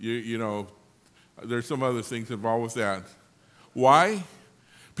 you know, there's some other things involved with that. Why?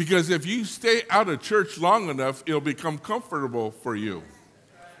 Because if you stay out of church long enough, it'll become comfortable for you.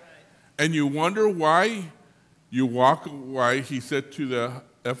 And you wonder why he said to the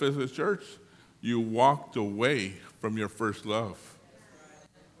Ephesus church, you walked away from your first love.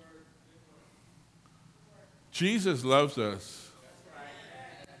 Jesus loves us.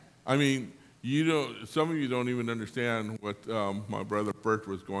 I mean, some of you don't even understand what my brother Bert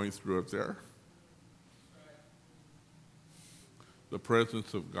was going through up there. The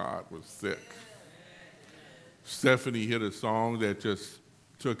presence of God was thick. Stephanie hit a song that just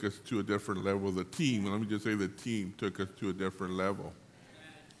took us to a different level. The team, let me just say the team took us to a different level.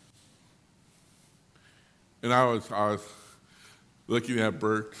 And I was looking at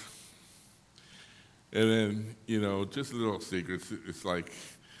Bert, and then, you know, just a little secret. It's like,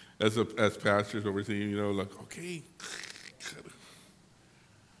 as pastors overseeing, you know, like, okay.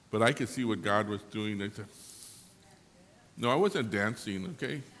 But I could see what God was doing. I said, no, I wasn't dancing,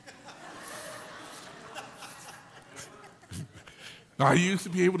 okay? I used to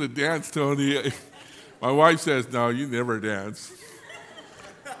be able to dance, Tony. My wife says, no, you never dance.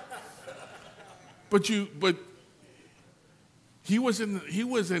 But he was in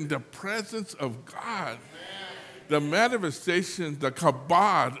the presence of God. The manifestation, the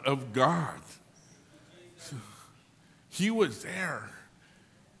kabod of God. So he was there.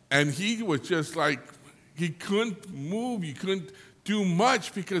 And he was just like, he couldn't move, he couldn't do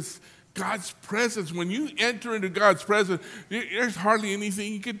much because God's presence, when you enter into God's presence, there's hardly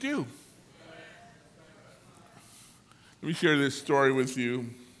anything you could do. Let me share this story with you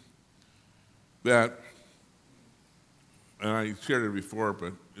and I shared it before,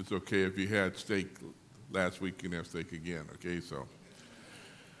 but it's okay. If you had steak last week, you can have steak again, okay? So,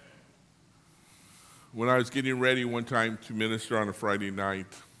 when I was getting ready one time to minister on a Friday night,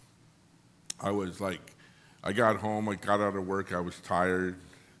 I got home, I got out of work, I was tired,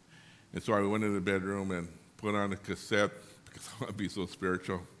 and so I went in the bedroom and put on a cassette, because I want to be so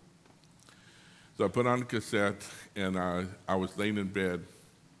spiritual. So I put on a cassette, and I was laying in bed,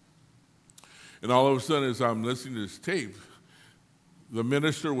 and all of a sudden, as I'm listening to this tape, the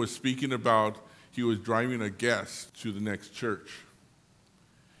minister was speaking about he was driving a guest to the next church.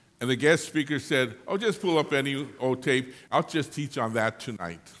 And the guest speaker said, oh, just pull up any old tape. I'll just teach on that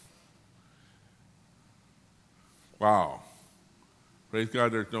tonight. Wow. Praise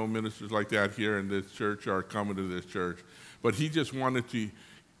God, there's no ministers like that here in this church or coming to this church. But he just wanted to,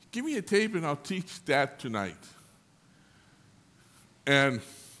 give me a tape and I'll teach that tonight. And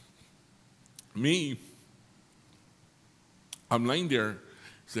I'm laying there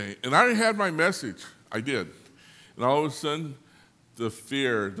saying, and I already had my message. I did. And all of a sudden, the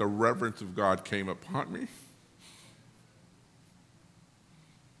fear, the reverence of God came upon me.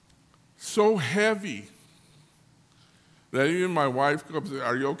 So heavy that even my wife comes and said,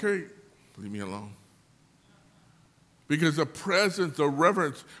 are you okay? Leave me alone. Because the presence, the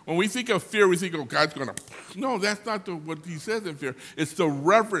reverence, when we think of fear, we think, oh, God's going to. No, that's not what he says in fear. It's the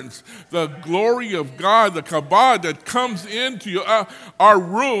reverence, the glory of God, the kabod that comes into our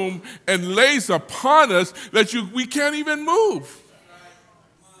room and lays upon us that we can't even move.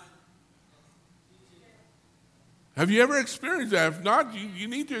 Have you ever experienced that? If not, you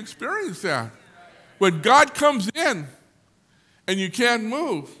need to experience that. When God comes in and you can't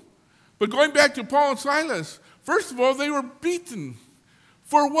move. But going back to Paul and Silas, first of all, they were beaten.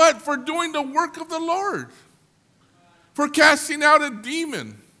 For what? For doing the work of the Lord. For casting out a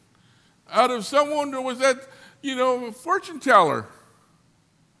demon out of someone that was that, fortune teller.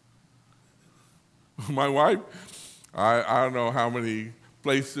 My wife, I don't know how many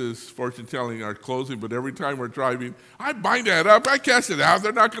places fortune telling are closing, but every time we're driving, I bind that up, I cast it out.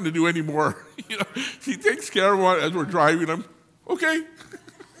 They're not going to do any more. She takes care of one as we're driving. I'm okay.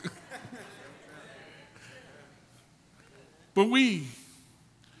 But we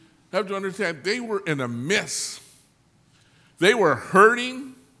have to understand they were in a mess. They were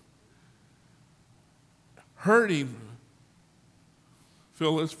hurting,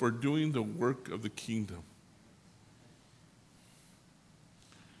 Phyllis, for doing the work of the kingdom.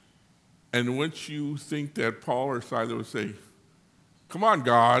 And once you think that Paul or Silas would say, come on,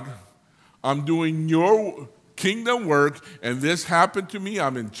 God, I'm doing your kingdom work, and this happened to me.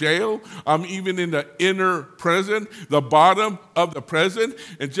 I'm in jail. I'm even in the inner prison, the bottom of the prison.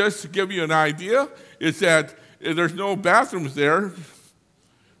 And just to give you an idea, it's that there's no bathrooms there.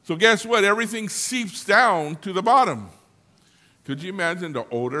 So guess what? Everything seeps down to the bottom. Could you imagine the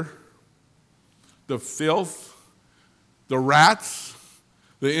odor, the filth, the rats,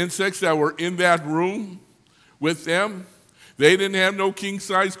 The insects that were in that room with them, they didn't have no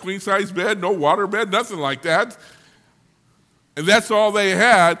king-size, queen-size bed, no water bed, nothing like that. And that's all they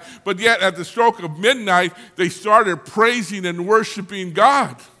had. But yet at the stroke of midnight, they started praising and worshiping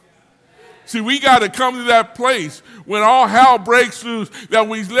God. See, we got to come to that place when all hell breaks loose, that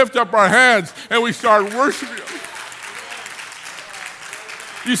we lift up our hands and we start worshiping.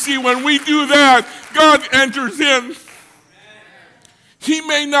 You see, when we do that, God enters in. He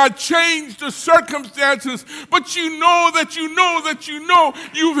may not change the circumstances, but you know that you know that you know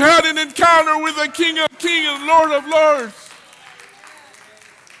you've had an encounter with the King of Kings and Lord of Lords.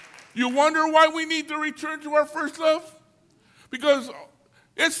 You wonder why we need to return to our first love? Because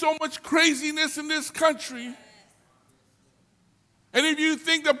there's so much craziness in this country. And if you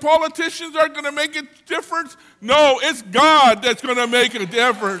think the politicians are going to make a difference, no, it's God that's going to make a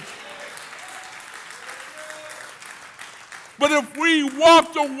difference. But if we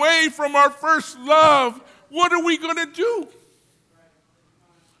walked away from our first love, what are we going to do?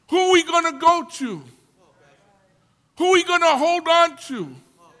 Who are we going to go to? Who are we going to hold on to?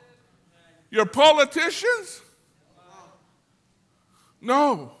 Your politicians?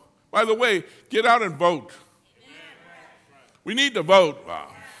 No. By the way, get out and vote. We need to vote. Wow.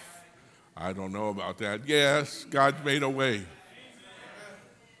 I don't know about that. Yes, God's made a way.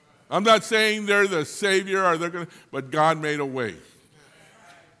 I'm not saying they're the Savior or they're going to, but God made a way.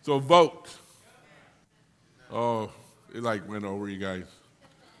 So vote. Oh, it like went over you guys.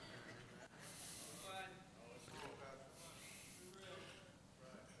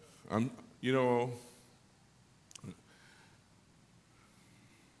 You know,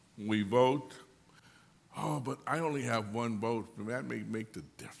 we vote. Oh, but I only have one vote. That may make the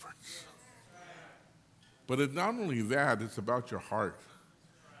difference. But it's not only that, it's about your heart.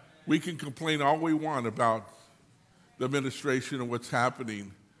 We can complain all we want about the administration and what's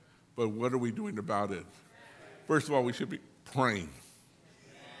happening, but what are we doing about it? First of all, we should be praying.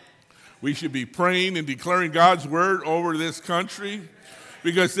 We should be praying and declaring God's word over this country,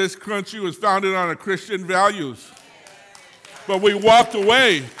 because this country was founded on Christian values. But we walked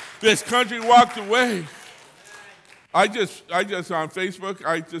away. This country walked away. I just on Facebook,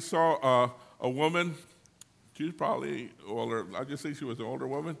 I just saw a woman. She was probably older. I just think she was an older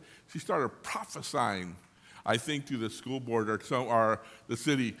woman. She started prophesying, I think, to the school board or the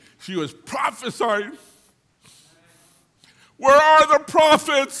city. She was prophesying. Where are the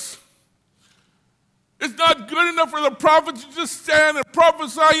prophets? It's not good enough for the prophets to just stand and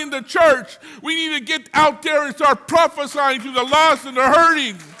prophesy in the church. We need to get out there and start prophesying to the lost and the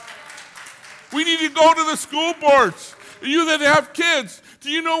hurting. We need to go to the school boards. You that have kids,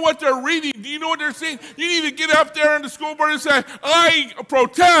 do you know what they're reading? Do you know what they're saying? You need to get up there in the school board and say, I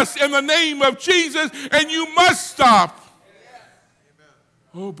protest in the name of Jesus, and you must stop.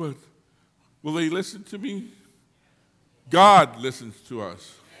 Amen. Oh, but will they listen to me? God listens to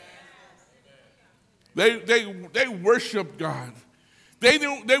us. They worship God. They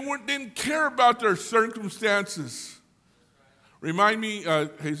didn't care about their circumstances. Remind me,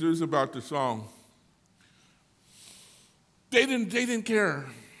 Jesus, about the song. They didn't care.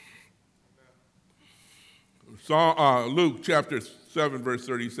 Luke chapter 7, verse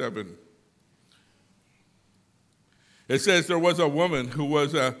 37. It says, there was a woman who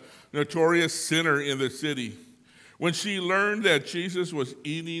was a notorious sinner in the city. When she learned that Jesus was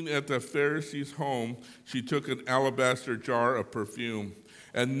eating at the Pharisee's home, she took an alabaster jar of perfume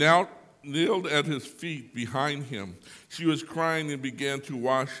and kneeled at his feet behind him. She was crying and began to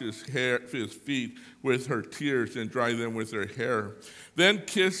wash his feet with her tears and dry them with her hair. Then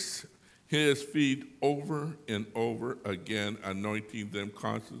kissed his feet over and over again, anointing them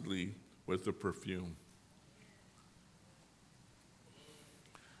constantly with the perfume.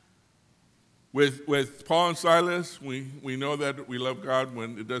 With Paul and Silas, we know that we love God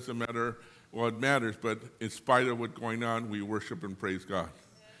when it doesn't matter what matters, but in spite of what's going on, we worship and praise God.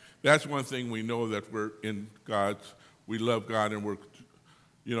 That's one thing we know, that we're in God's, we love God, and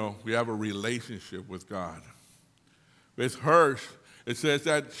we have a relationship with God. With her, it says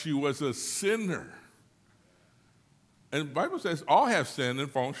that she was a sinner. And the Bible says all have sinned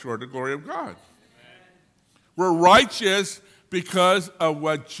and fallen short of the glory of God. Amen. We're righteous because of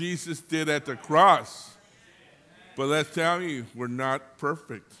what Jesus did at the cross. But let's tell you, we're not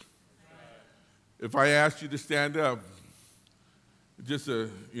perfect. If I asked you to stand up, just to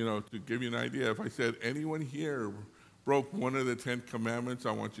give you an idea, if I said anyone here broke one of the 10 commandments,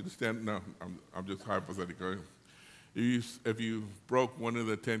 I want you to stand. No, I'm just hypothetical. If you broke one of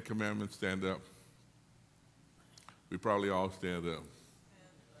the 10 commandments, stand up. We probably all stand up.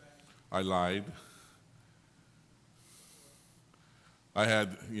 I lied. I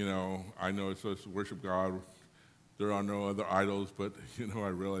know it's supposed to worship God. There are no other idols, but, I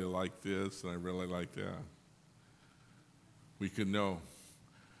really like this and I really like that. We could know.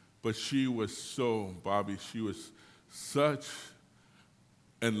 But she was Bobby, she was such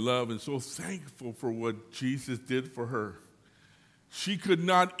in love and so thankful for what Jesus did for her. She could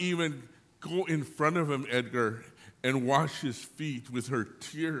not even go in front of him, Edgar, and wash his feet with her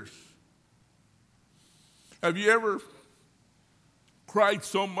tears. Have you ever cried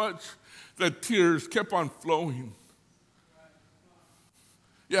so much that tears kept on flowing?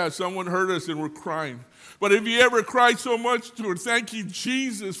 Yeah, someone hurt us and we're crying. But have you ever cried so much to thanking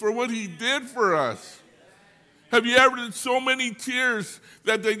Jesus for what he did for us? Have you ever had so many tears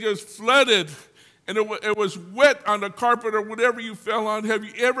that they just flooded and it was wet on the carpet or whatever you fell on? Have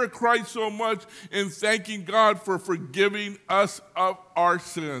you ever cried so much in thanking God for forgiving us of our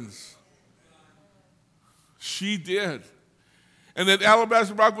sins? She did. And that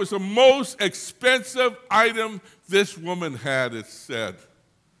alabaster box was the most expensive item this woman had, it said.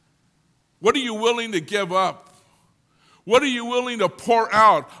 What are you willing to give up? What are you willing to pour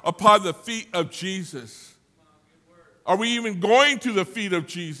out upon the feet of Jesus? Are we even going to the feet of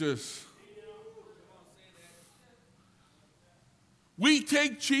Jesus? We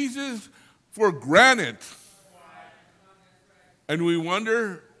take Jesus for granted. And we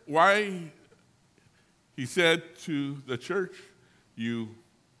wonder why he said to the church, you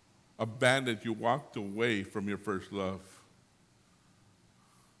abandoned, you walked away from your first love.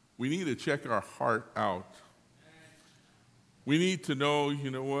 We need to check our heart out. We need to know, you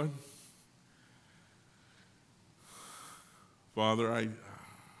know what? Father,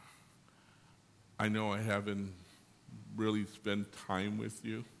 I know I haven't really spent time with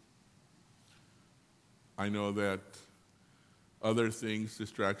you. I know that other things,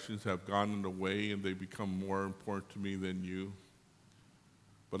 distractions have gone in the way and they become more important to me than you.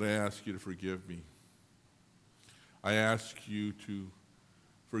 But I ask you to forgive me. I ask you to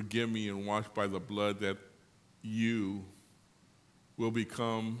forgive me and wash by the blood that you will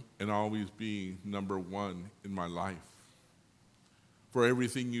become and always be number one in my life. For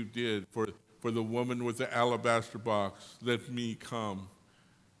everything you did, for the woman with the alabaster box, let me come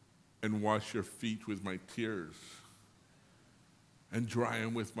and wash your feet with my tears and dry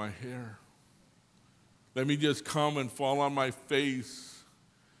them with my hair. Let me just come and fall on my face,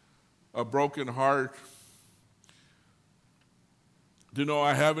 a broken heart, to know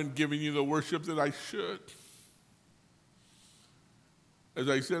I haven't given you the worship that I should. As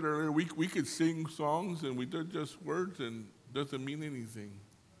I said earlier, we could sing songs and we did just words and doesn't mean anything.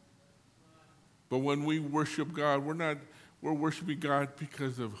 But when we worship God, we're worshiping God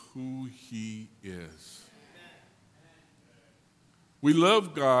because of who he is. We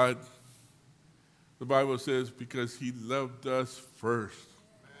love God, the Bible says, because he loved us first.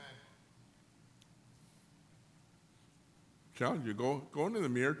 Challenge you, go into the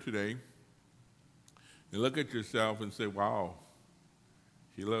mirror today and look at yourself and say, wow,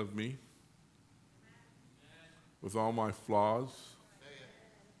 he loved me with all my flaws,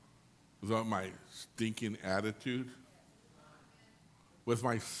 with all my stinking attitude, with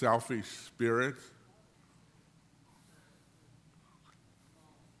my selfish spirit.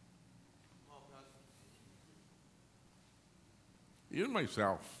 Even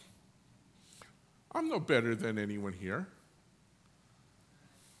myself. I'm no better than anyone here.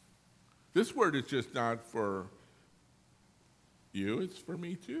 This word is just not for you, it's for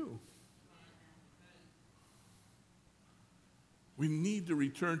me too. We need to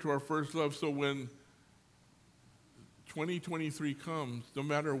return to our first love so when 2023 comes, no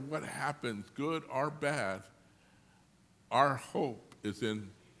matter what happens, good or bad, our hope is in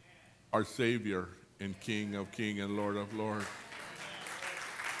our Savior and King of Kings and Lord of Lords.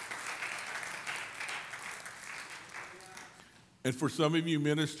 And for some of you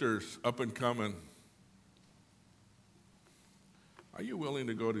ministers up and coming, are you willing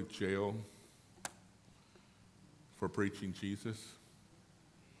to go to jail for preaching Jesus?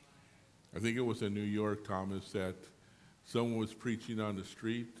 I think it was in New York, Thomas, that someone was preaching on the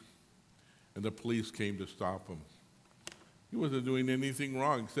street and the police came to stop him. He wasn't doing anything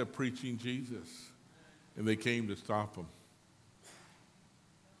wrong except preaching Jesus, and they came to stop him.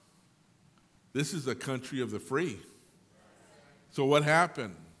 This is a country of the free. So what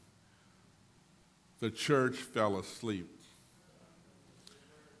happened? The church fell asleep.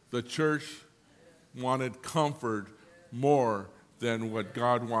 The church wanted comfort more than what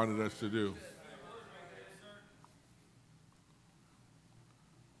God wanted us to do.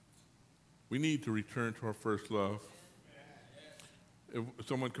 We need to return to our first love. If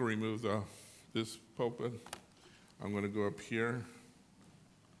someone can remove this pulpit, I'm going to go up here.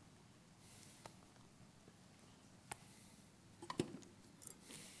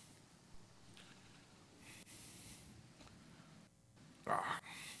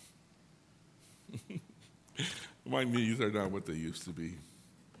 My knees are not what they used to be.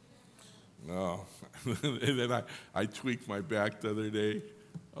 No. And then I tweaked my back the other day.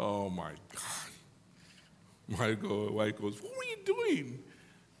 Oh, my God. My wife goes, what were you doing?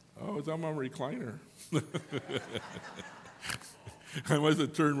 Oh, it's on my recliner. I must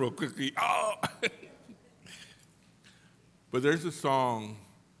have turned real quickly. Oh! But there's a song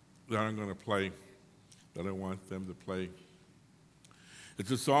that I'm going to play that I want them to play.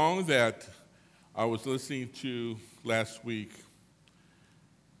 It's a song that I was listening to last week.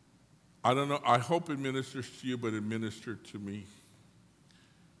 I don't know, I hope it ministers to you, but it ministered to me.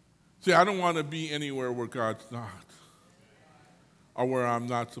 See, I don't want to be anywhere where God's not, or where I'm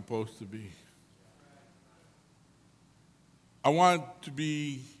not supposed to be. I want to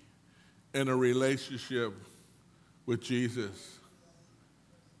be in a relationship with Jesus.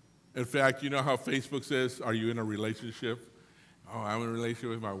 In fact, you know how Facebook says, are you in a relationship? Oh, I'm in a relationship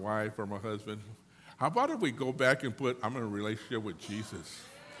with my wife or my husband. How about if we go back and put, I'm in a relationship with Jesus?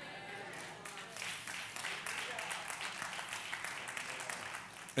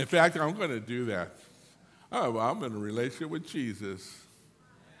 In fact, I'm going to do that. Oh, well, I'm in a relationship with Jesus.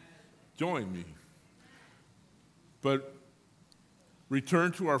 Join me. But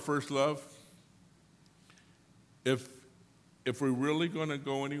return to our first love. If we're really going to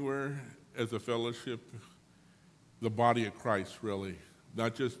go anywhere as a fellowship, the body of Christ, really,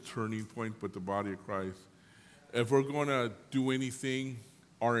 not just Turning Point, but the body of Christ. If we're going to do anything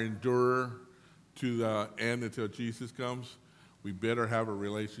or endure to the end until Jesus comes, we better have a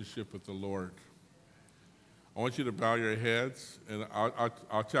relationship with the Lord. I want you to bow your heads, and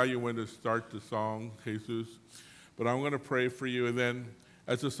I'll tell you when to start the song, Jesus. But I'm going to pray for you, and then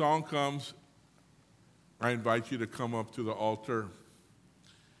as the song comes, I invite you to come up to the altar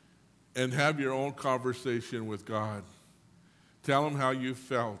and have your own conversation with God. Tell him how you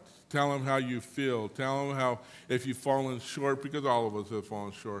felt. Tell him how you feel. Tell him how, if you've fallen short, because all of us have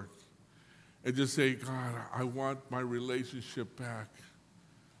fallen short. And just say, God, I want my relationship back.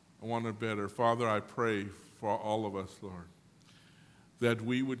 I want it better. Father, I pray for all of us, Lord, that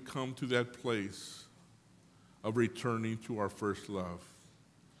we would come to that place of returning to our first love.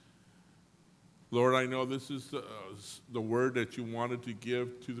 Lord, I know this is the word that you wanted to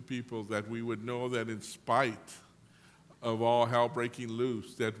give to the people, that we would know that in spite of all hell breaking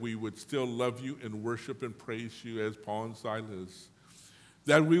loose, that we would still love you and worship and praise you as Paul and Silas.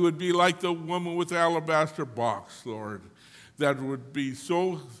 That we would be like the woman with the alabaster box, Lord, that would be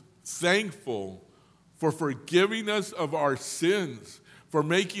so thankful for forgiving us of our sins, for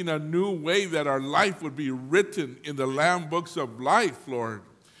making a new way that our life would be written in the Lamb books of life, Lord,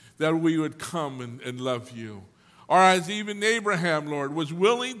 that we would come and love you. Or as even Abraham, Lord, was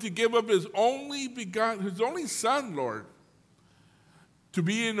willing to give up his only son, Lord, to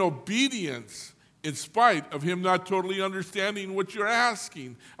be in obedience in spite of him not totally understanding what you're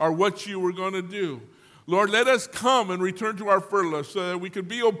asking or what you were going to do. Lord, let us come and return to our first love so that we could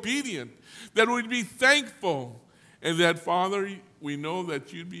be obedient, that we'd be thankful, and that, Father, we know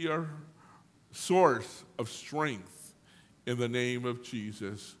that you'd be our source of strength in the name of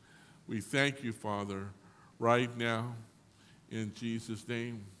Jesus. We thank you, Father, right now in Jesus'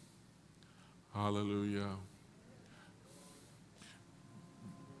 name. Hallelujah.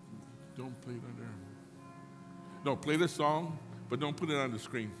 Don't play it on there. No, play the song, but don't put it on the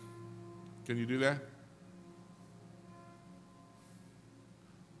screen. Can you do that?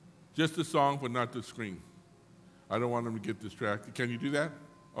 Just the song, but not the screen. I don't want them to get distracted. Can you do that?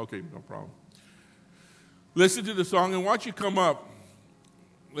 Okay, no problem. Listen to the song, and once you come up,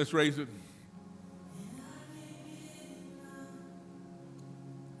 let's raise it.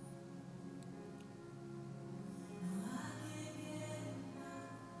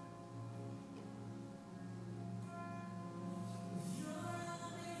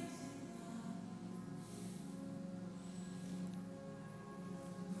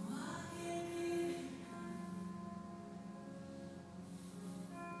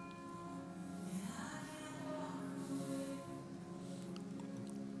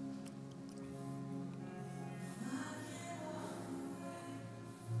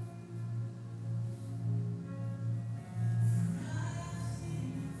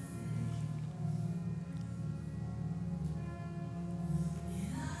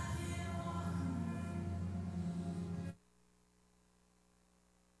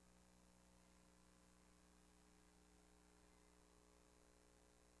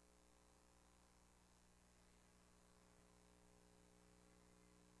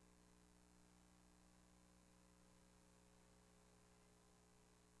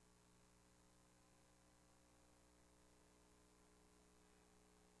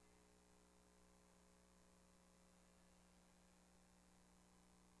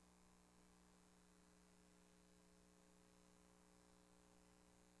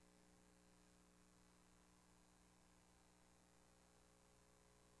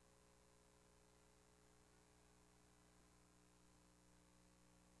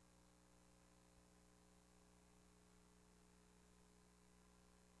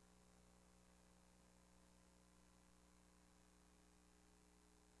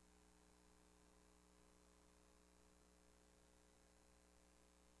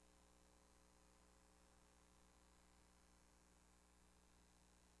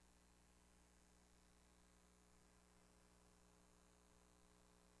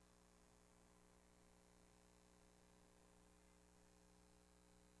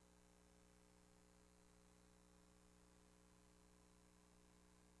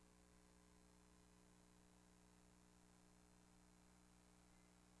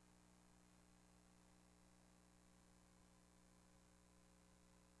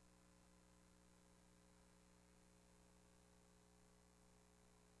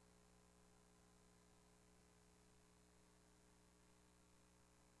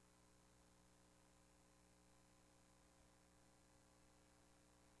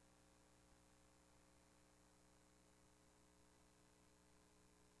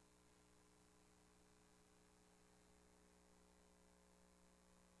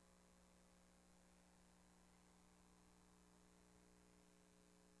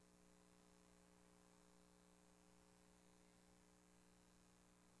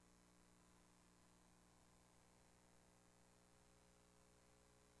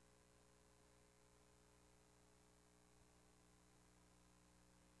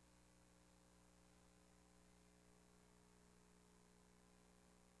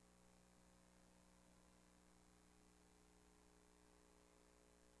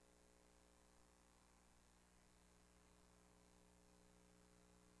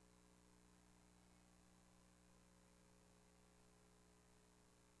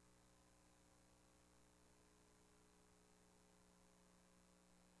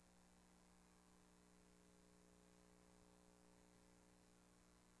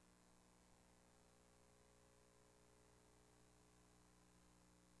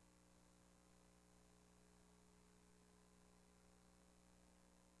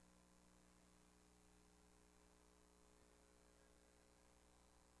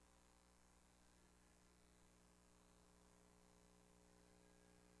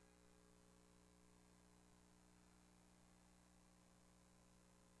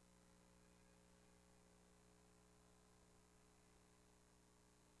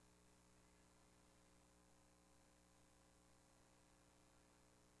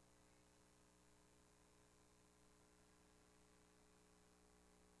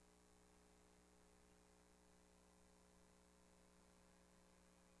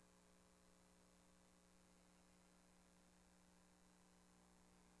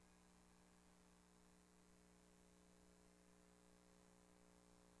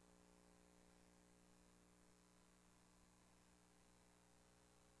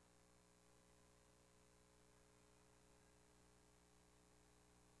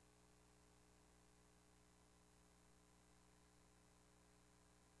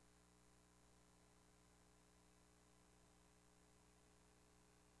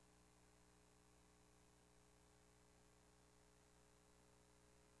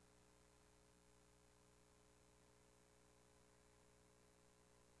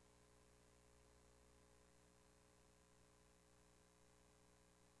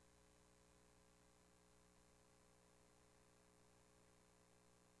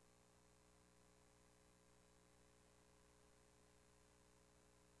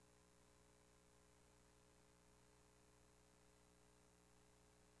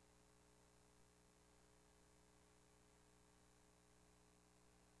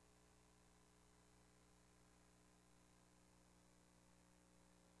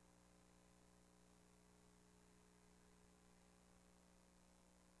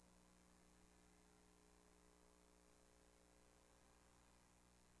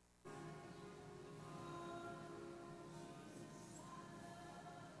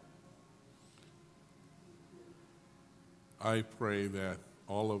 I pray that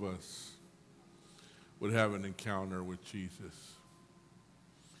all of us would have an encounter with Jesus.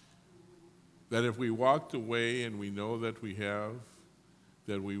 That if we walked away and we know that we have,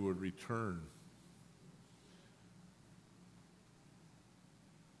 that we would return.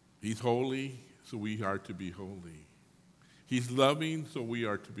 He's holy, so we are to be holy. He's loving, so we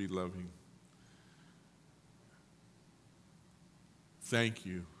are to be loving. Thank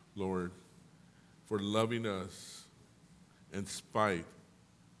you, Lord, for loving us in spite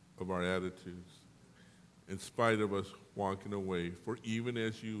of our attitudes, in spite of us walking away. For even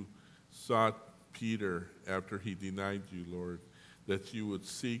as you sought Peter after he denied you, Lord, that you would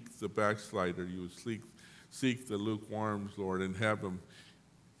seek the backslider, you would seek the lukewarms, Lord, and have them,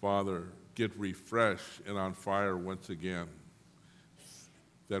 Father, get refreshed and on fire once again.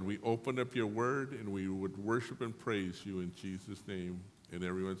 That we open up your word and we would worship and praise you in Jesus' name. And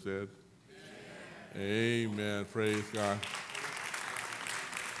everyone said, Amen. Amen. Praise God.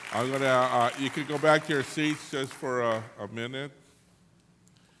 I'm going to, you can go back to your seats just for a minute.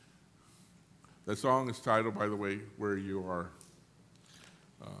 The song is titled, by the way, Where You Are.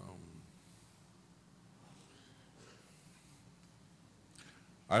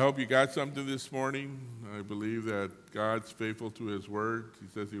 I hope you got something this morning. I believe that God's faithful to his word. He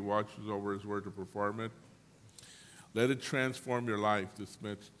says he watches over his word to perform it. Let it transform your life this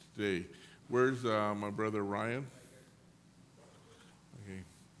message today. Where's my brother Ryan? Okay.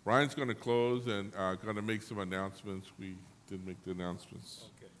 Ryan's going to close and going to make some announcements. We didn't make the announcements.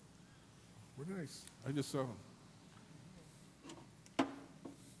 Okay. Where did I just saw him.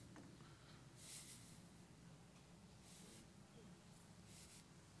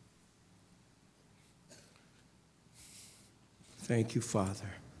 Thank you, Father.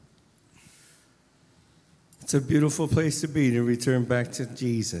 It's a beautiful place to be, to return back to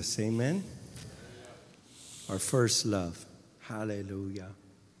Jesus. Amen? Our first love. Hallelujah.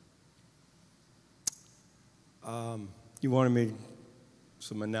 You wanted me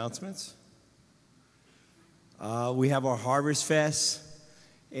some announcements? We have our Harvest Fest,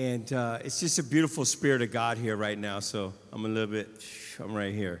 and it's just a beautiful spirit of God here right now, so I'm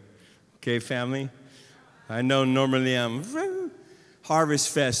right here. Okay, family? I know normally I'm Harvest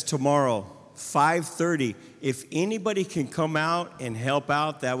Fest tomorrow, 5:30. If anybody can come out and help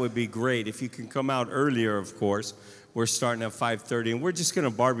out, that would be great. If you can come out earlier, of course. We're starting at 5:30, and we're just going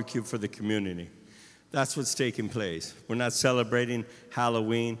to barbecue for the community. That's what's taking place. We're not celebrating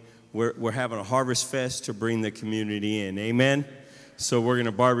Halloween. We're having a Harvest Fest to bring the community in. Amen? So we're going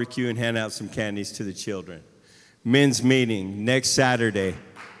to barbecue and hand out some candies to the children. Men's meeting next Saturday.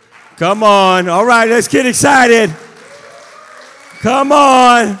 Come on. All right, let's get excited. Come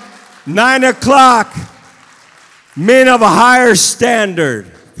on. 9 o'clock. Men of a higher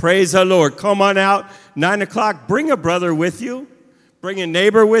standard. Praise the Lord. Come on out. 9 o'clock. Bring a brother with you. Bring a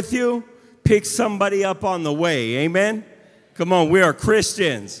neighbor with you. Pick somebody up on the way. Amen? Come on. We are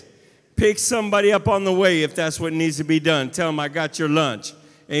Christians. Pick somebody up on the way if that's what needs to be done. Tell them I got your lunch.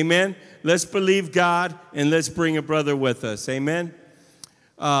 Amen? Let's believe God and let's bring a brother with us. Amen?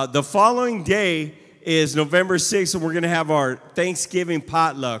 The following day is November 6th, and we're going to have our Thanksgiving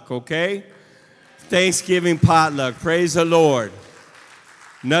potluck, okay? Thanksgiving potluck. Praise the Lord.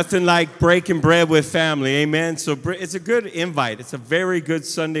 Nothing like breaking bread with family, amen? So it's a good invite. It's a very good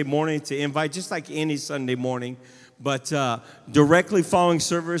Sunday morning to invite, just like any Sunday morning. But directly following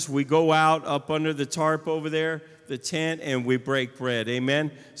service, we go out up under the tarp over there, the tent, and we break bread,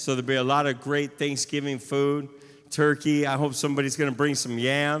 amen? So there'll be a lot of great Thanksgiving food. Turkey. I hope somebody's going to bring some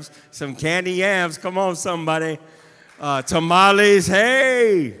yams, some candy yams. Come on, somebody. Tamales.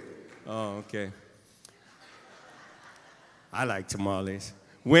 Hey. Oh, okay. I like tamales.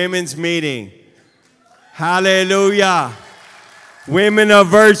 Women's meeting. Hallelujah. Women of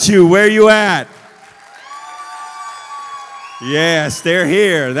virtue. Where you at? Yes, they're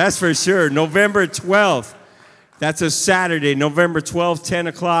here. That's for sure. November 12th. That's a Saturday. November 12th, 10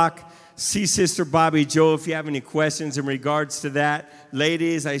 o'clock. See Sister Bobby Joe if you have any questions in regards to that.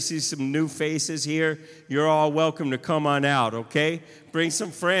 Ladies, I see some new faces here. You're all welcome to come on out, okay? Bring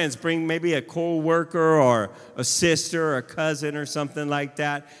some friends. Bring maybe a co-worker or a sister or a cousin or something like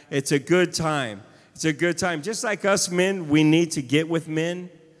that. It's a good time. It's a good time. Just like us men, we need to get with men,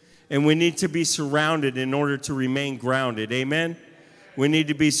 and we need to be surrounded in order to remain grounded. Amen? We need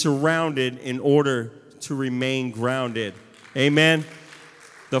to be surrounded in order to remain grounded. Amen?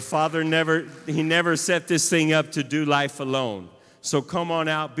 The Father never set this thing up to do life alone. So come on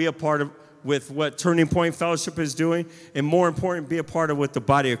out, be a part of with what Turning Point Fellowship is doing, and more important, be a part of what the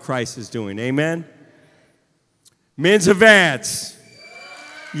body of Christ is doing. Amen? Men's advance.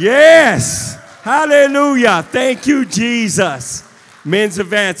 Yes. Hallelujah. Thank you, Jesus. Men's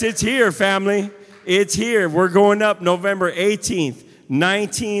Advance. It's here, family. It's here. We're going up November 18th,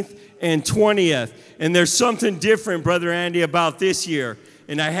 19th, and 20th. And there's something different, Brother Andy, about this year.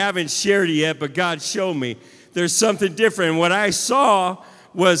 And I haven't shared it yet, but God showed me. There's something different. And what I saw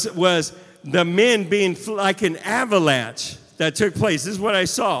was the men being like an avalanche that took place. This is what I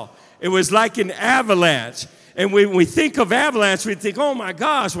saw. It was like an avalanche. And when we think of avalanche, we think, oh my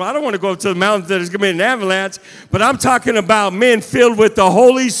gosh, well, I don't want to go up to the mountain that is going to be an avalanche. But I'm talking about men filled with the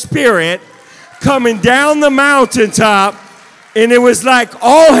Holy Spirit coming down the mountaintop. And it was like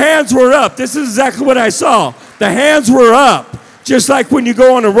all hands were up. This is exactly what I saw. The hands were up. Just like when you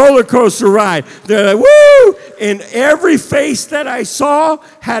go on a roller coaster ride. They're like, woo! And every face that I saw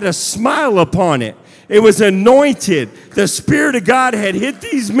had a smile upon it. It was anointed. The Spirit of God had hit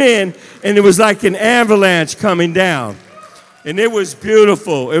these men, and it was like an avalanche coming down. And it was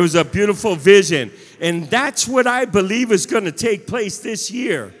beautiful. It was a beautiful vision. And that's what I believe is going to take place this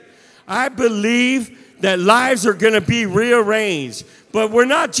year. I believe that lives are going to be rearranged. But we're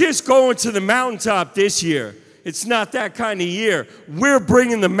not just going to the mountaintop this year. It's not that kind of year. We're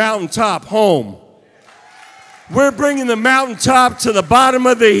bringing the mountaintop home. We're bringing the mountaintop to the bottom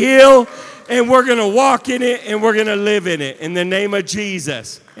of the hill, and we're going to walk in it, and we're going to live in it in the name of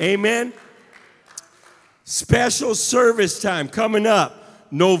Jesus. Amen. Special service time coming up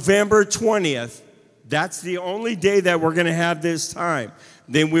November 20th. That's the only day that we're going to have this time.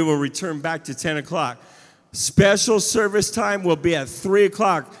 Then we will return back to 10 o'clock. Special service time will be at 3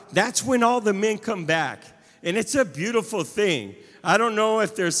 o'clock. That's when all the men come back. And it's a beautiful thing. I don't know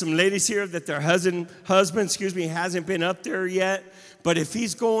if there's some ladies here that their husband, hasn't been up there yet. But if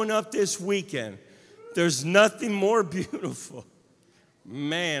he's going up this weekend, there's nothing more beautiful.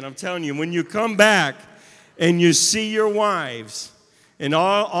 Man, I'm telling you, when you come back and you see your wives and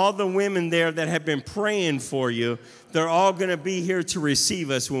all the women there that have been praying for you, they're all going to be here to receive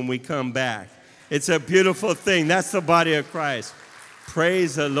us when we come back. It's a beautiful thing. That's the body of Christ.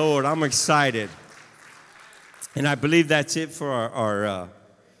 Praise the Lord. I'm excited. And I believe that's it for our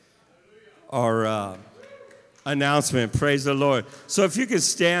announcement. Praise the Lord. So if you can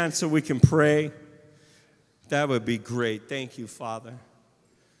stand so we can pray, that would be great. Thank you, Father.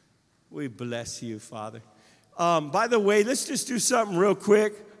 We bless you, Father. By the way, let's just do something real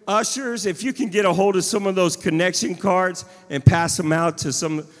quick. Ushers, if you can get a hold of some of those connection cards and pass them out to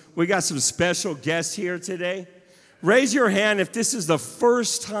some. We got some special guests here today. Raise your hand if this is the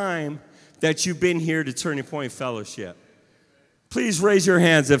first time that you've been here to Turning Point Fellowship. Please raise your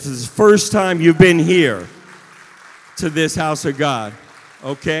hands if it's the first time you've been here to this house of God.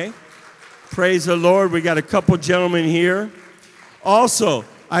 Okay? Praise the Lord. We got a couple gentlemen here. Also,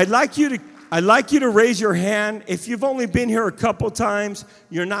 I'd like you to raise your hand if you've only been here a couple times,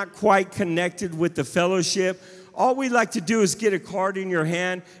 you're not quite connected with the fellowship. All we like to do is get a card in your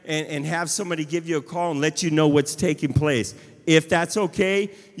hand and have somebody give you a call and let you know what's taking place. If that's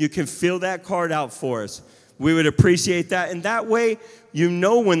okay, you can fill that card out for us. We would appreciate that. And that way, you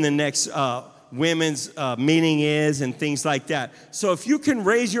know when the next women's meeting is and things like that. So if you can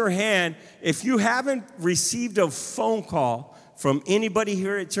raise your hand, if you haven't received a phone call from anybody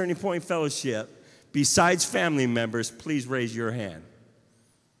here at Turning Point Fellowship, besides family members, please raise your hand.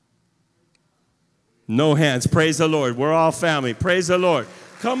 No hands. Praise the Lord. We're all family. Praise the Lord.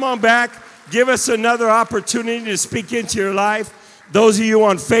 Come on back. Give us another opportunity to speak into your life. Those of you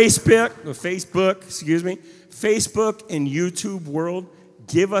on Facebook and YouTube world,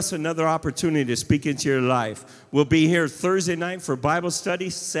 give us another opportunity to speak into your life. We'll be here Thursday night for Bible study,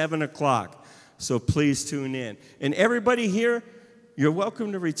 7 o'clock. So please tune in. And everybody here, you're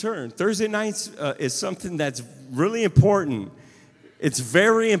welcome to return. Thursday nights is something that's really important. It's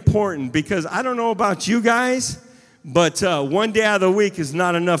very important because I don't know about you guys, but one day out of the week is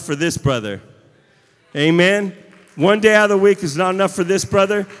not enough for this brother. Amen. One day out of the week is not enough for this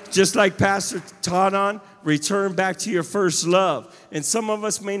brother. Just like Pastor taught on, return back to your first love. And some of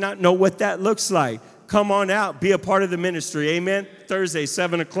us may not know what that looks like. Come on out. Be a part of the ministry. Amen. Thursday,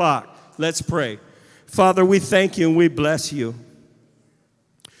 7 o'clock. Let's pray. Father, we thank you and we bless you.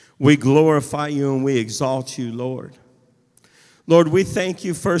 We glorify you and we exalt you, Lord. Lord, we thank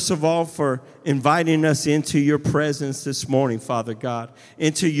you, first of all, for inviting us into your presence this morning, Father God,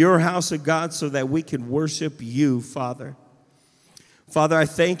 into your house of God so that we can worship you, Father. Father, I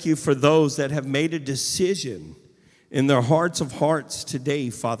thank you for those that have made a decision in their hearts of hearts today,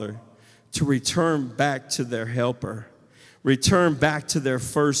 Father, to return back to their helper, return back to their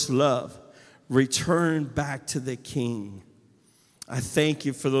first love, return back to the King. I thank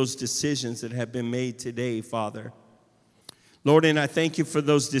you for those decisions that have been made today, Father. Lord, and I thank you for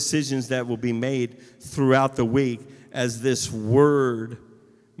those decisions that will be made throughout the week as this word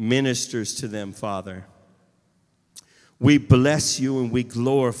ministers to them, Father. We bless you and we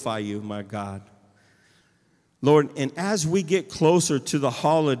glorify you, my God. Lord, and as we get closer to the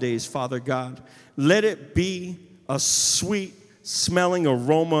holidays, Father God, let it be a sweet smelling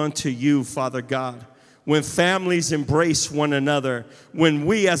aroma unto you, Father God. When families embrace one another, when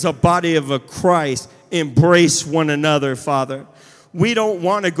we as a body of a Christ embrace one another, Father. We don't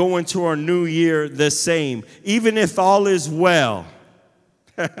want to go into our new year the same, even if all is well.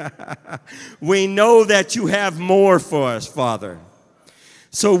 We know that you have more for us, Father.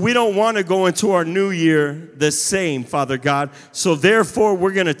 So we don't want to go into our new year the same, Father God. So therefore,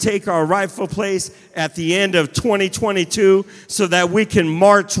 we're going to take our rightful place at the end of 2022 so that we can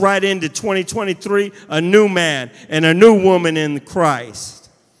march right into 2023, a new man and a new woman in Christ.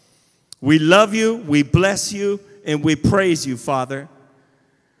 We love you, we bless you, and we praise you, Father.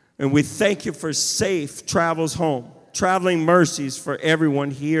 And we thank you for safe travels home, traveling mercies for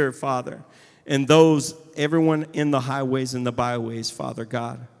everyone here, Father, and everyone in the highways and the byways, Father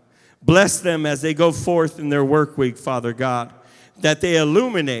God. Bless them as they go forth in their work week, Father God, that they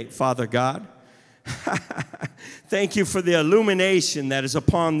illuminate, Father God. Thank you for the illumination that is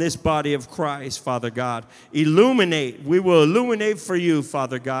upon this body of Christ, Father God. Illuminate. We will illuminate for you,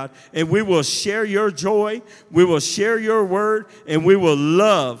 Father God, and we will share your joy, we will share your word, and we will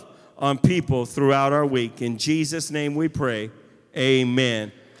love on people throughout our week. In Jesus' name we pray,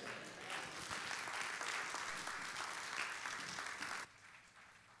 amen.